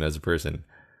see them as a person.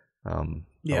 I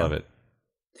love it.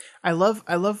 I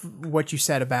love what you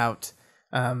said about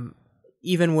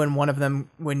even when one of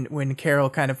them, when Carol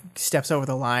kind of steps over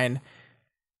the line,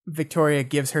 Victoria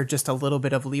gives her just a little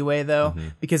bit of leeway though,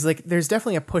 because like there's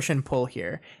definitely a push and pull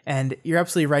here. And you're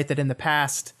absolutely right that in the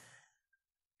past,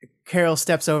 Carol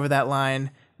steps over that line,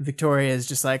 Victoria is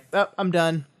just like, oh, I'm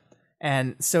done.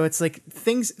 And so it's like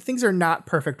things are not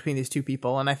perfect between these two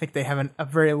people, and I think they have a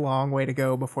very long way to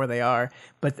go before they are.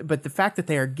 But the fact that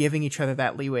they are giving each other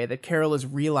that leeway, that Carol is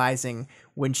realizing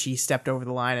when she stepped over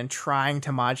the line and trying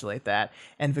to modulate that,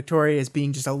 and Victoria is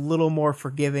being just a little more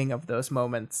forgiving of those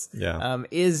moments,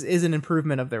 is an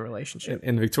improvement of their relationship.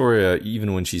 And Victoria,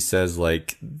 even when she says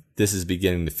like this is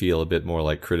beginning to feel a bit more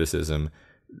like criticism,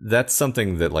 that's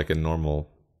something that like a normal,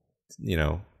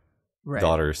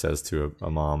 daughter says to a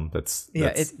mom. That's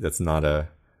not a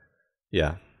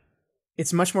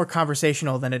it's much more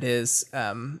conversational than it is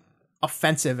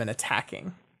offensive and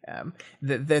attacking.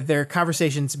 Their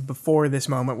conversations before this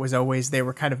moment was always they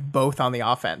were kind of both on the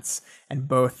offense and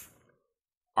both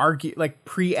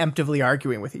preemptively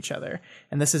arguing with each other,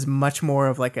 and this is much more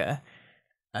of like a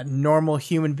normal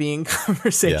human being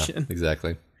conversation.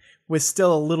 Exactly. With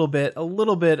still a little bit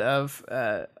of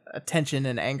tension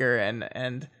and anger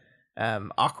and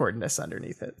awkwardness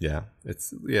underneath it. Yeah,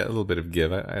 it's a little bit of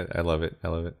give. I love it. I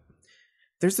love it.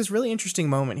 There's this really interesting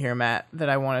moment here, Matt, that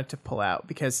I wanted to pull out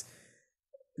because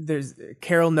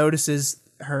Carol notices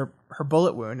her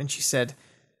bullet wound and she said,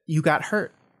 "You got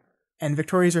hurt." And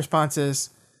Victoria's response is,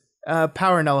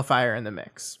 "Power nullifier in the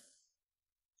mix."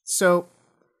 So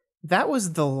that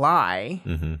was the lie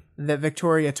that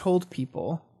Victoria told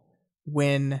people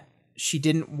when she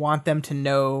didn't want them to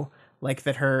know, like,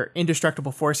 that her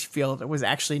indestructible force field was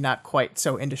actually not quite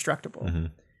so indestructible.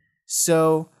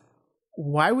 So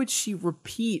why would she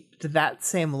repeat that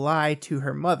same lie to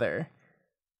her mother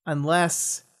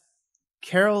unless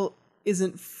Carol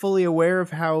isn't fully aware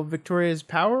of how Victoria's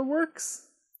power works?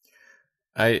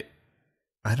 I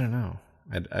don't know.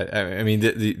 I mean,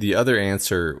 the other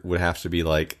answer would have to be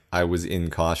like, I was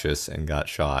incautious and got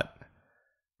shot.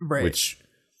 Right. Which,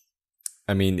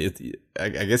 I mean, I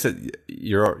guess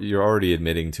you're already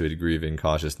admitting to a degree of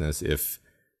incautiousness if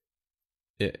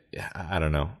I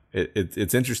don't know.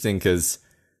 It's interesting because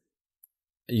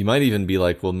you might even be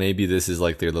like, well, maybe this is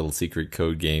like their little secret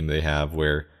code game they have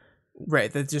where.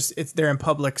 Right, that they're in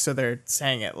public, so they're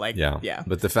saying it like yeah.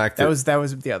 But the fact that was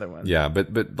the other one. Yeah,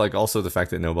 but like also the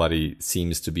fact that nobody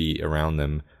seems to be around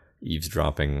them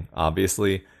eavesdropping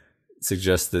obviously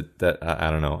suggests that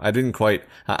I don't know.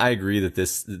 I agree that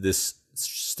this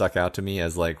stuck out to me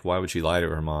as like, why would she lie to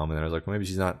her mom? And then I was like, well, maybe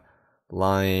she's not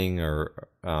lying, or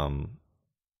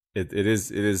it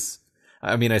is.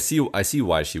 I mean, I see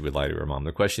why she would lie to her mom.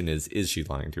 The question is she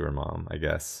lying to her mom? I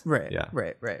guess. Right. Yeah.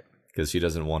 Right. Because she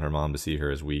doesn't want her mom to see her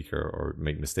as weak or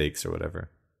make mistakes or whatever.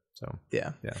 So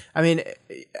yeah. I mean,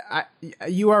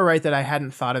 you are right that I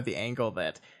hadn't thought of the angle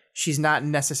that she's not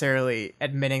necessarily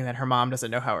admitting that her mom doesn't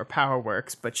know how her power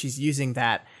works, but she's using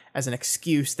that as an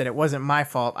excuse that it wasn't my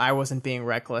fault. I wasn't being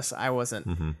reckless. I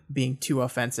wasn't being too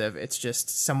offensive. It's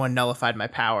just someone nullified my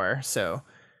power. So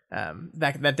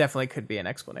that definitely could be an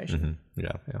explanation.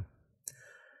 Yeah.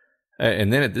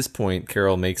 And then at this point,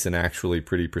 Carol makes an actually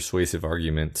pretty persuasive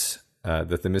argument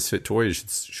that the misfit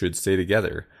toys should stay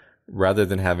together. Rather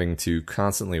than having to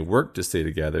constantly work to stay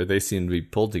together, they seem to be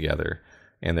pulled together,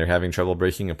 and they're having trouble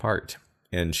breaking apart.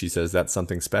 And she says that's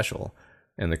something special.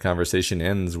 And the conversation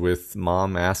ends with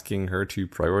Mom asking her to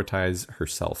prioritize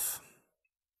herself.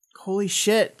 Holy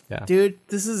shit, dude,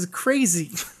 this is crazy.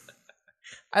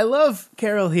 I love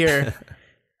Carol here.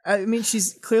 I mean,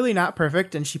 she's clearly not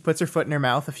perfect, and she puts her foot in her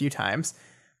mouth a few times.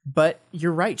 But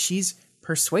you're right, she's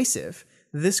persuasive.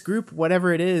 This group,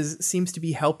 whatever it is, seems to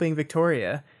be helping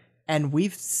Victoria. And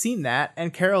we've seen that,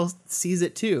 and Carol sees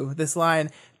it too. This line,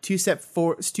 two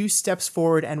steps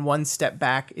forward and one step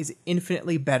back is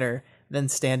infinitely better than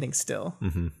standing still.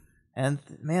 And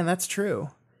man, that's true.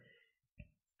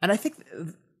 And I think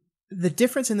the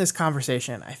difference in this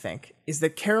conversation, is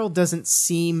that Carol doesn't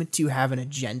seem to have an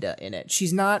agenda in it.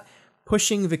 She's not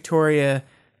pushing Victoria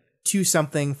to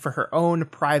something for her own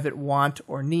private want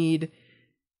or need,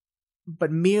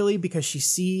 but merely because she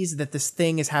sees that this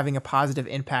thing is having a positive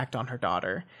impact on her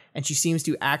daughter. And she seems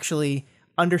to actually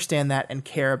understand that and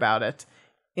care about it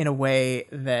in a way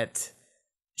that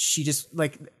she just,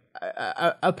 like,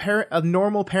 a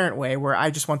normal parent way, where I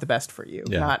just want the best for you.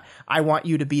 Not, I want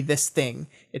you to be this thing.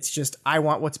 It's just, I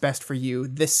want what's best for you.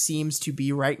 This seems to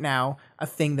be right now a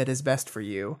thing that is best for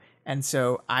you. And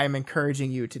so I'm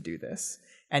encouraging you to do this.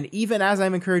 And even as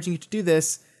I'm encouraging you to do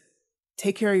this,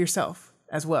 take care of yourself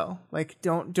as well. Like,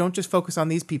 don't just focus on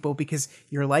these people, because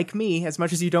you're like me. As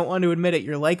much as you don't want to admit it,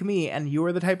 you're like me, and you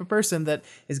are the type of person that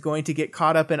is going to get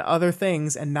caught up in other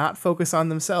things and not focus on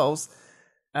themselves.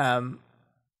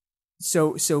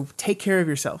 So take care of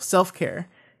yourself, self-care.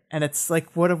 And it's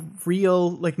like what a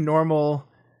real, like, normal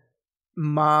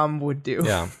mom would do.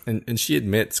 Yeah. And she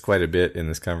admits quite a bit in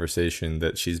this conversation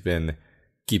that she's been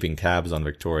keeping tabs on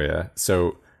Victoria.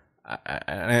 So,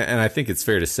 I think it's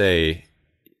fair to say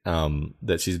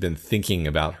that she's been thinking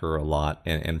about her a lot,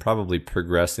 and probably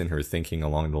progressed in her thinking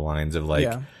along the lines of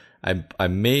like, I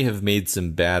may have made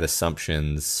some bad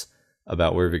assumptions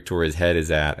about where Victoria's head is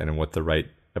at and what the right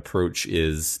approach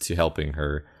is to helping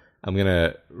her. I'm going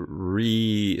to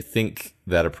rethink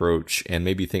that approach and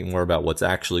maybe think more about what's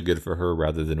actually good for her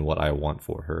rather than what I want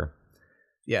for her.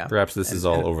 Yeah. Perhaps this is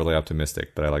all overly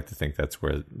optimistic, but I like to think that's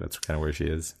kind of where she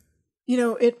is. You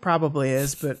know, it probably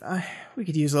is, but we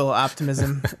could use a little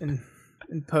optimism in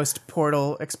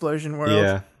post-portal explosion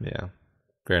world. Yeah.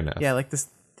 Fair enough. Yeah, like this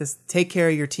take care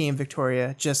of your team,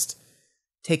 Victoria. Just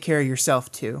take care of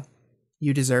yourself too.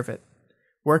 You deserve it.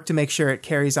 Work to make sure it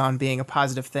carries on being a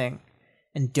positive thing,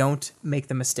 and don't make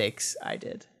the mistakes I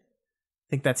did. I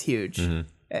think that's huge.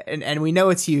 And we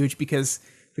know it's huge because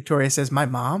Victoria says, "My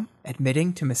mom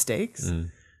admitting to mistakes."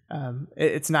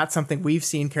 It's not something we've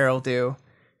seen Carol do,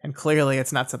 and clearly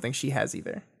it's not something she has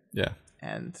either. Yeah.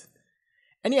 And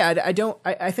yeah,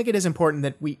 I think it is important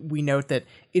that we note that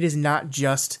it is not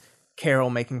just Carol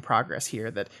making progress here,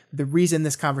 that the reason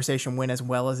this conversation went as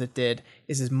well as it did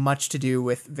is as much to do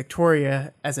with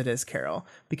Victoria as it is Carol.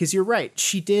 Because you're right,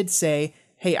 she did say,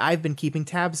 "Hey, I've been keeping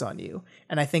tabs on you."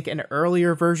 And I think an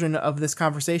earlier version of this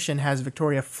conversation has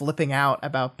Victoria flipping out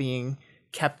about being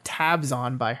kept tabs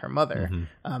on by her mother,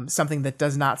 something that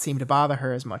does not seem to bother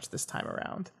her as much this time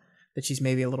around, that she's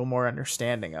maybe a little more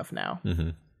understanding of now.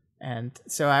 And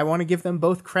so I want to give them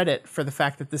both credit for the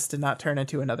fact that this did not turn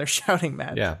into another shouting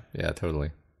match. Yeah,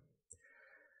 totally.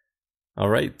 All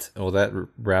right. Well, that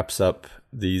wraps up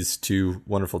these two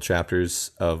wonderful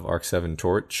chapters of Arc 7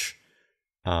 Torch.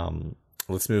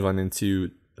 Let's move on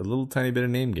into a little tiny bit of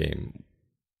name game.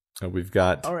 We've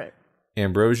got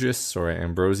Ambrosius or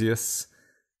Ambrosius,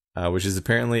 which is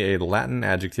apparently a Latin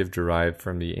adjective derived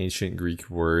from the ancient Greek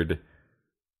word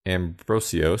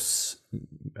ambrosios,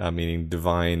 meaning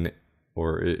divine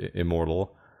or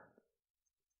immortal.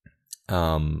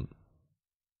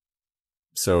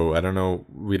 So I don't know.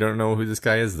 We don't know who this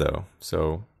guy is, though.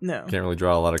 So no, can't really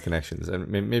draw a lot of connections. And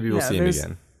maybe we'll see him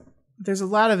again. There's a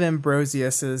lot of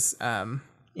Ambrosiuses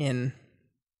in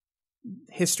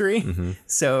history,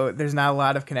 so there's not a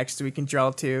lot of connections we can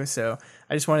draw to. So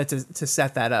I just wanted to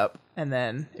set that up, and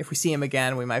then if we see him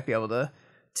again, we might be able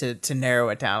to narrow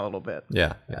it down a little bit.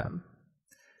 Yeah.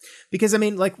 Because I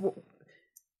mean, like,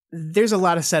 there's a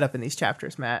lot of setup in these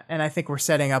chapters, Matt, and I think we're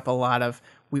setting up a lot of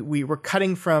we're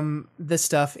cutting from this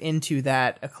stuff into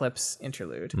that Eclipse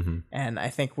interlude, and I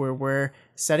think we're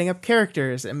setting up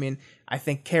characters. I mean, I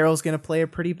think Carol's going to play a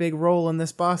pretty big role in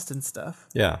this Boston stuff.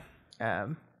 Yeah.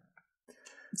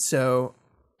 So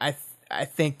I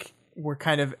think we're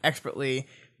kind of expertly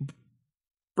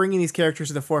bringing these characters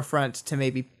to the forefront to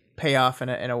maybe pay off in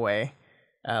a way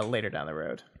later down the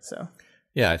road. So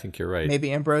yeah, I think you're right.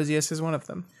 Maybe Ambrosius is one of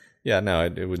them. Yeah, no,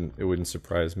 it wouldn't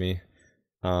surprise me.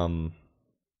 All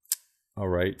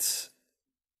right.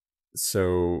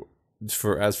 So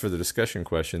as for the discussion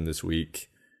question this week,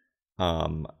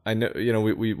 I know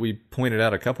we pointed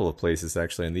out a couple of places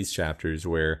actually in these chapters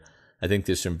where I think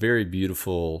there's some very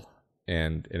beautiful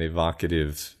and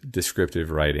evocative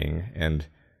descriptive writing. And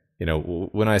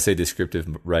when I say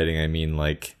descriptive writing, I mean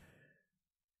like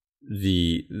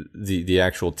the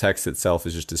actual text itself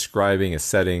is just describing a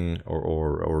setting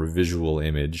or a visual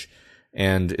image,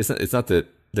 and it's not that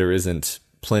there isn't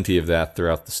plenty of that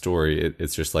throughout the story.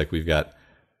 It's just like we've got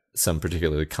some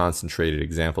particularly concentrated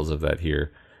examples of that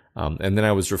here. And then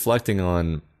I was reflecting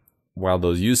on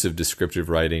Wildbow's use of descriptive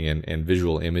writing and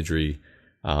visual imagery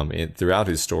throughout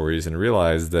his stories, and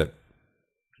realized that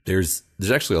there's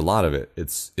actually a lot of it.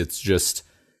 It's just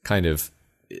kind of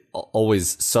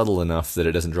always subtle enough that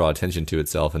it doesn't draw attention to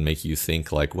itself and make you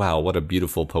think like, wow, what a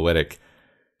beautiful poetic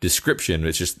description.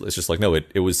 It's just like, no,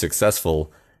 it was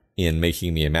successful in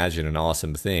making me imagine an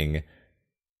awesome thing,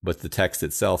 but the text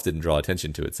itself didn't draw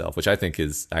attention to itself, which I think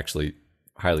is actually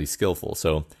highly skillful.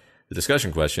 So the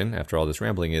discussion question after all this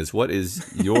rambling is, what is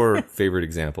your favorite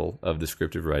example of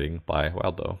descriptive writing by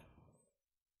Wildbow?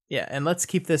 Yeah, and let's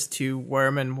keep this to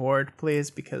Worm and Ward,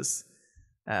 please, because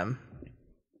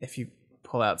if you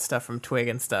pull out stuff from Twig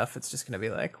and stuff, it's just going to be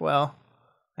like, well,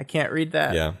 I can't read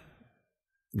that. Yeah.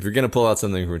 If you're going to pull out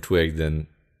something from Twig, then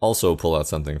also pull out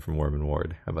something from Worm and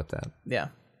Ward. How about that? Yeah,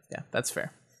 that's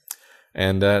fair.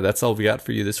 And that's all we got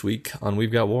for you this week on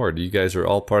We've Got Ward. You guys are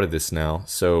all part of this now,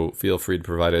 so feel free to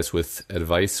provide us with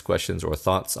advice, questions, or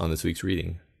thoughts on this week's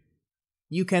reading.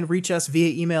 You can reach us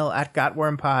via email at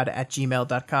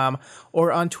gotwormpod@gmail.com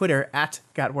or on Twitter at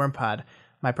gotwormpod.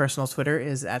 My personal Twitter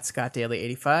is at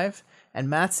scottdaily85, and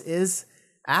Matt's is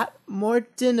at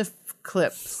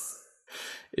mordenifclips.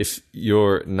 If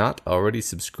you're not already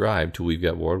subscribed to We've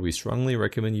Got Ward, we strongly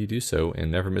recommend you do so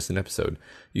and never miss an episode.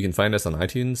 You can find us on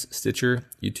iTunes, Stitcher,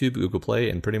 YouTube, Google Play,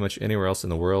 and pretty much anywhere else in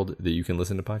the world that you can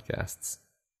listen to podcasts.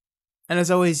 And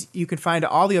as always, you can find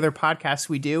all the other podcasts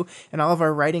we do and all of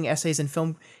our writing, essays, and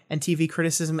film and TV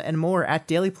criticism and more at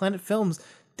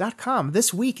dailyplanetfilms.com.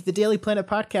 This week, the Daily Planet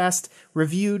podcast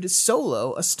reviewed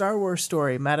Solo, a Star Wars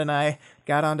story. Matt and I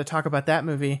got on to talk about that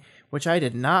movie, which I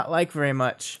did not like very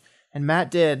much. And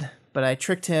Matt did, but I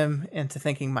tricked him into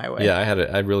thinking my way. Yeah,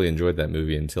 I really enjoyed that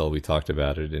movie until we talked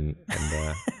about it, and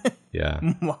yeah.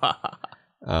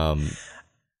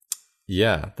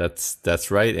 Yeah, that's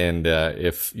right. And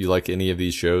if you like any of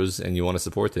these shows and you want to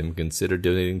support them, consider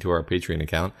donating to our Patreon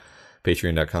account,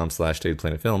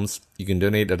 patreon.com/dailyplanetfilms. You can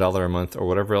donate $1 a month or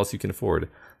whatever else you can afford.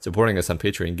 Supporting us on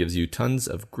Patreon gives you tons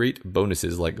of great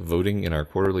bonuses like voting in our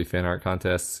quarterly fan art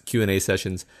contests, Q&A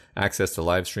sessions, access to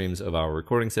live streams of our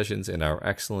recording sessions, and our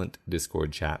excellent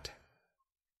Discord chat.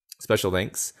 Special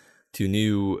thanks to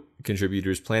new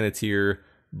contributors Planeteer,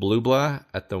 Blueblah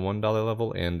at the $1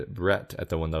 level, and Brett at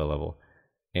the $1 level.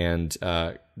 And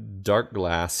Dark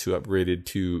Glass, who upgraded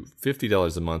to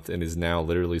 $50 a month and is now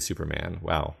literally Superman.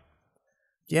 Wow.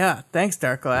 Yeah, thanks,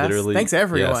 Dark Glass. Literally, thanks,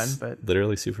 everyone. Yes, but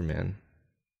literally Superman.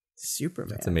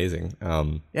 That's amazing.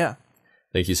 Yeah.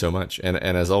 Thank you so much. And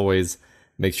as always,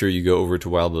 make sure you go over to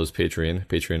Wildbow's Patreon,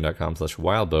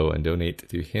 patreon.com/Wildbow, and donate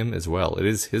to him as well. It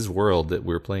is his world that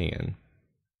we're playing in.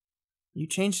 You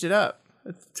changed it up.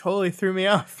 It totally threw me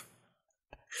off.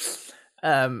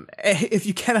 If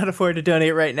you cannot afford to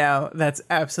donate right now, that's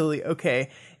absolutely okay.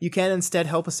 You can instead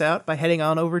help us out by heading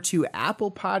on over to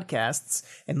Apple Podcasts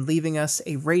and leaving us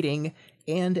a rating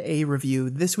and a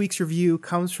review. This week's review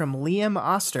comes from Liam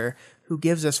Oster, who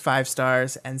gives us 5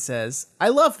 stars and says, "I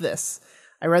love this.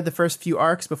 I read the first few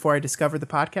arcs before I discovered the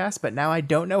podcast, but now I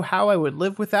don't know how I would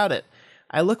live without it.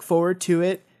 I look forward to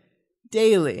it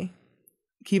daily.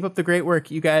 Keep up the great work.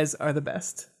 You guys are the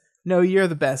best." No, you're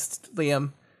the best,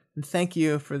 Liam. And thank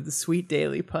you for the sweet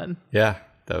daily pun. Yeah,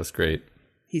 that was great.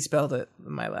 He spelled it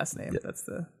my last name. Yeah.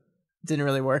 Didn't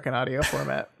really work in audio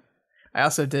format. I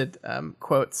also did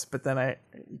quotes, but then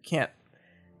you can't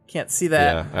see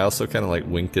that. Yeah, I also kind of like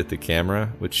winked at the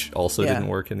camera, which also didn't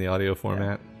work in the audio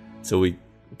format. Yeah. So we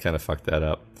kind of fucked that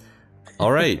up.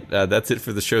 All right, that's it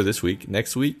for the show this week.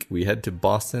 Next week, we head to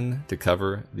Boston to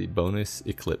cover the bonus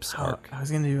Eclipse arc. I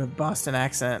was going to do a Boston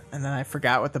accent, and then I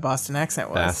forgot what the Boston accent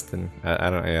was. Boston. I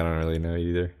don't really know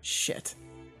either. Shit.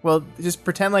 Well, just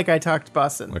pretend like I talked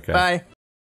Boston. Okay. Bye.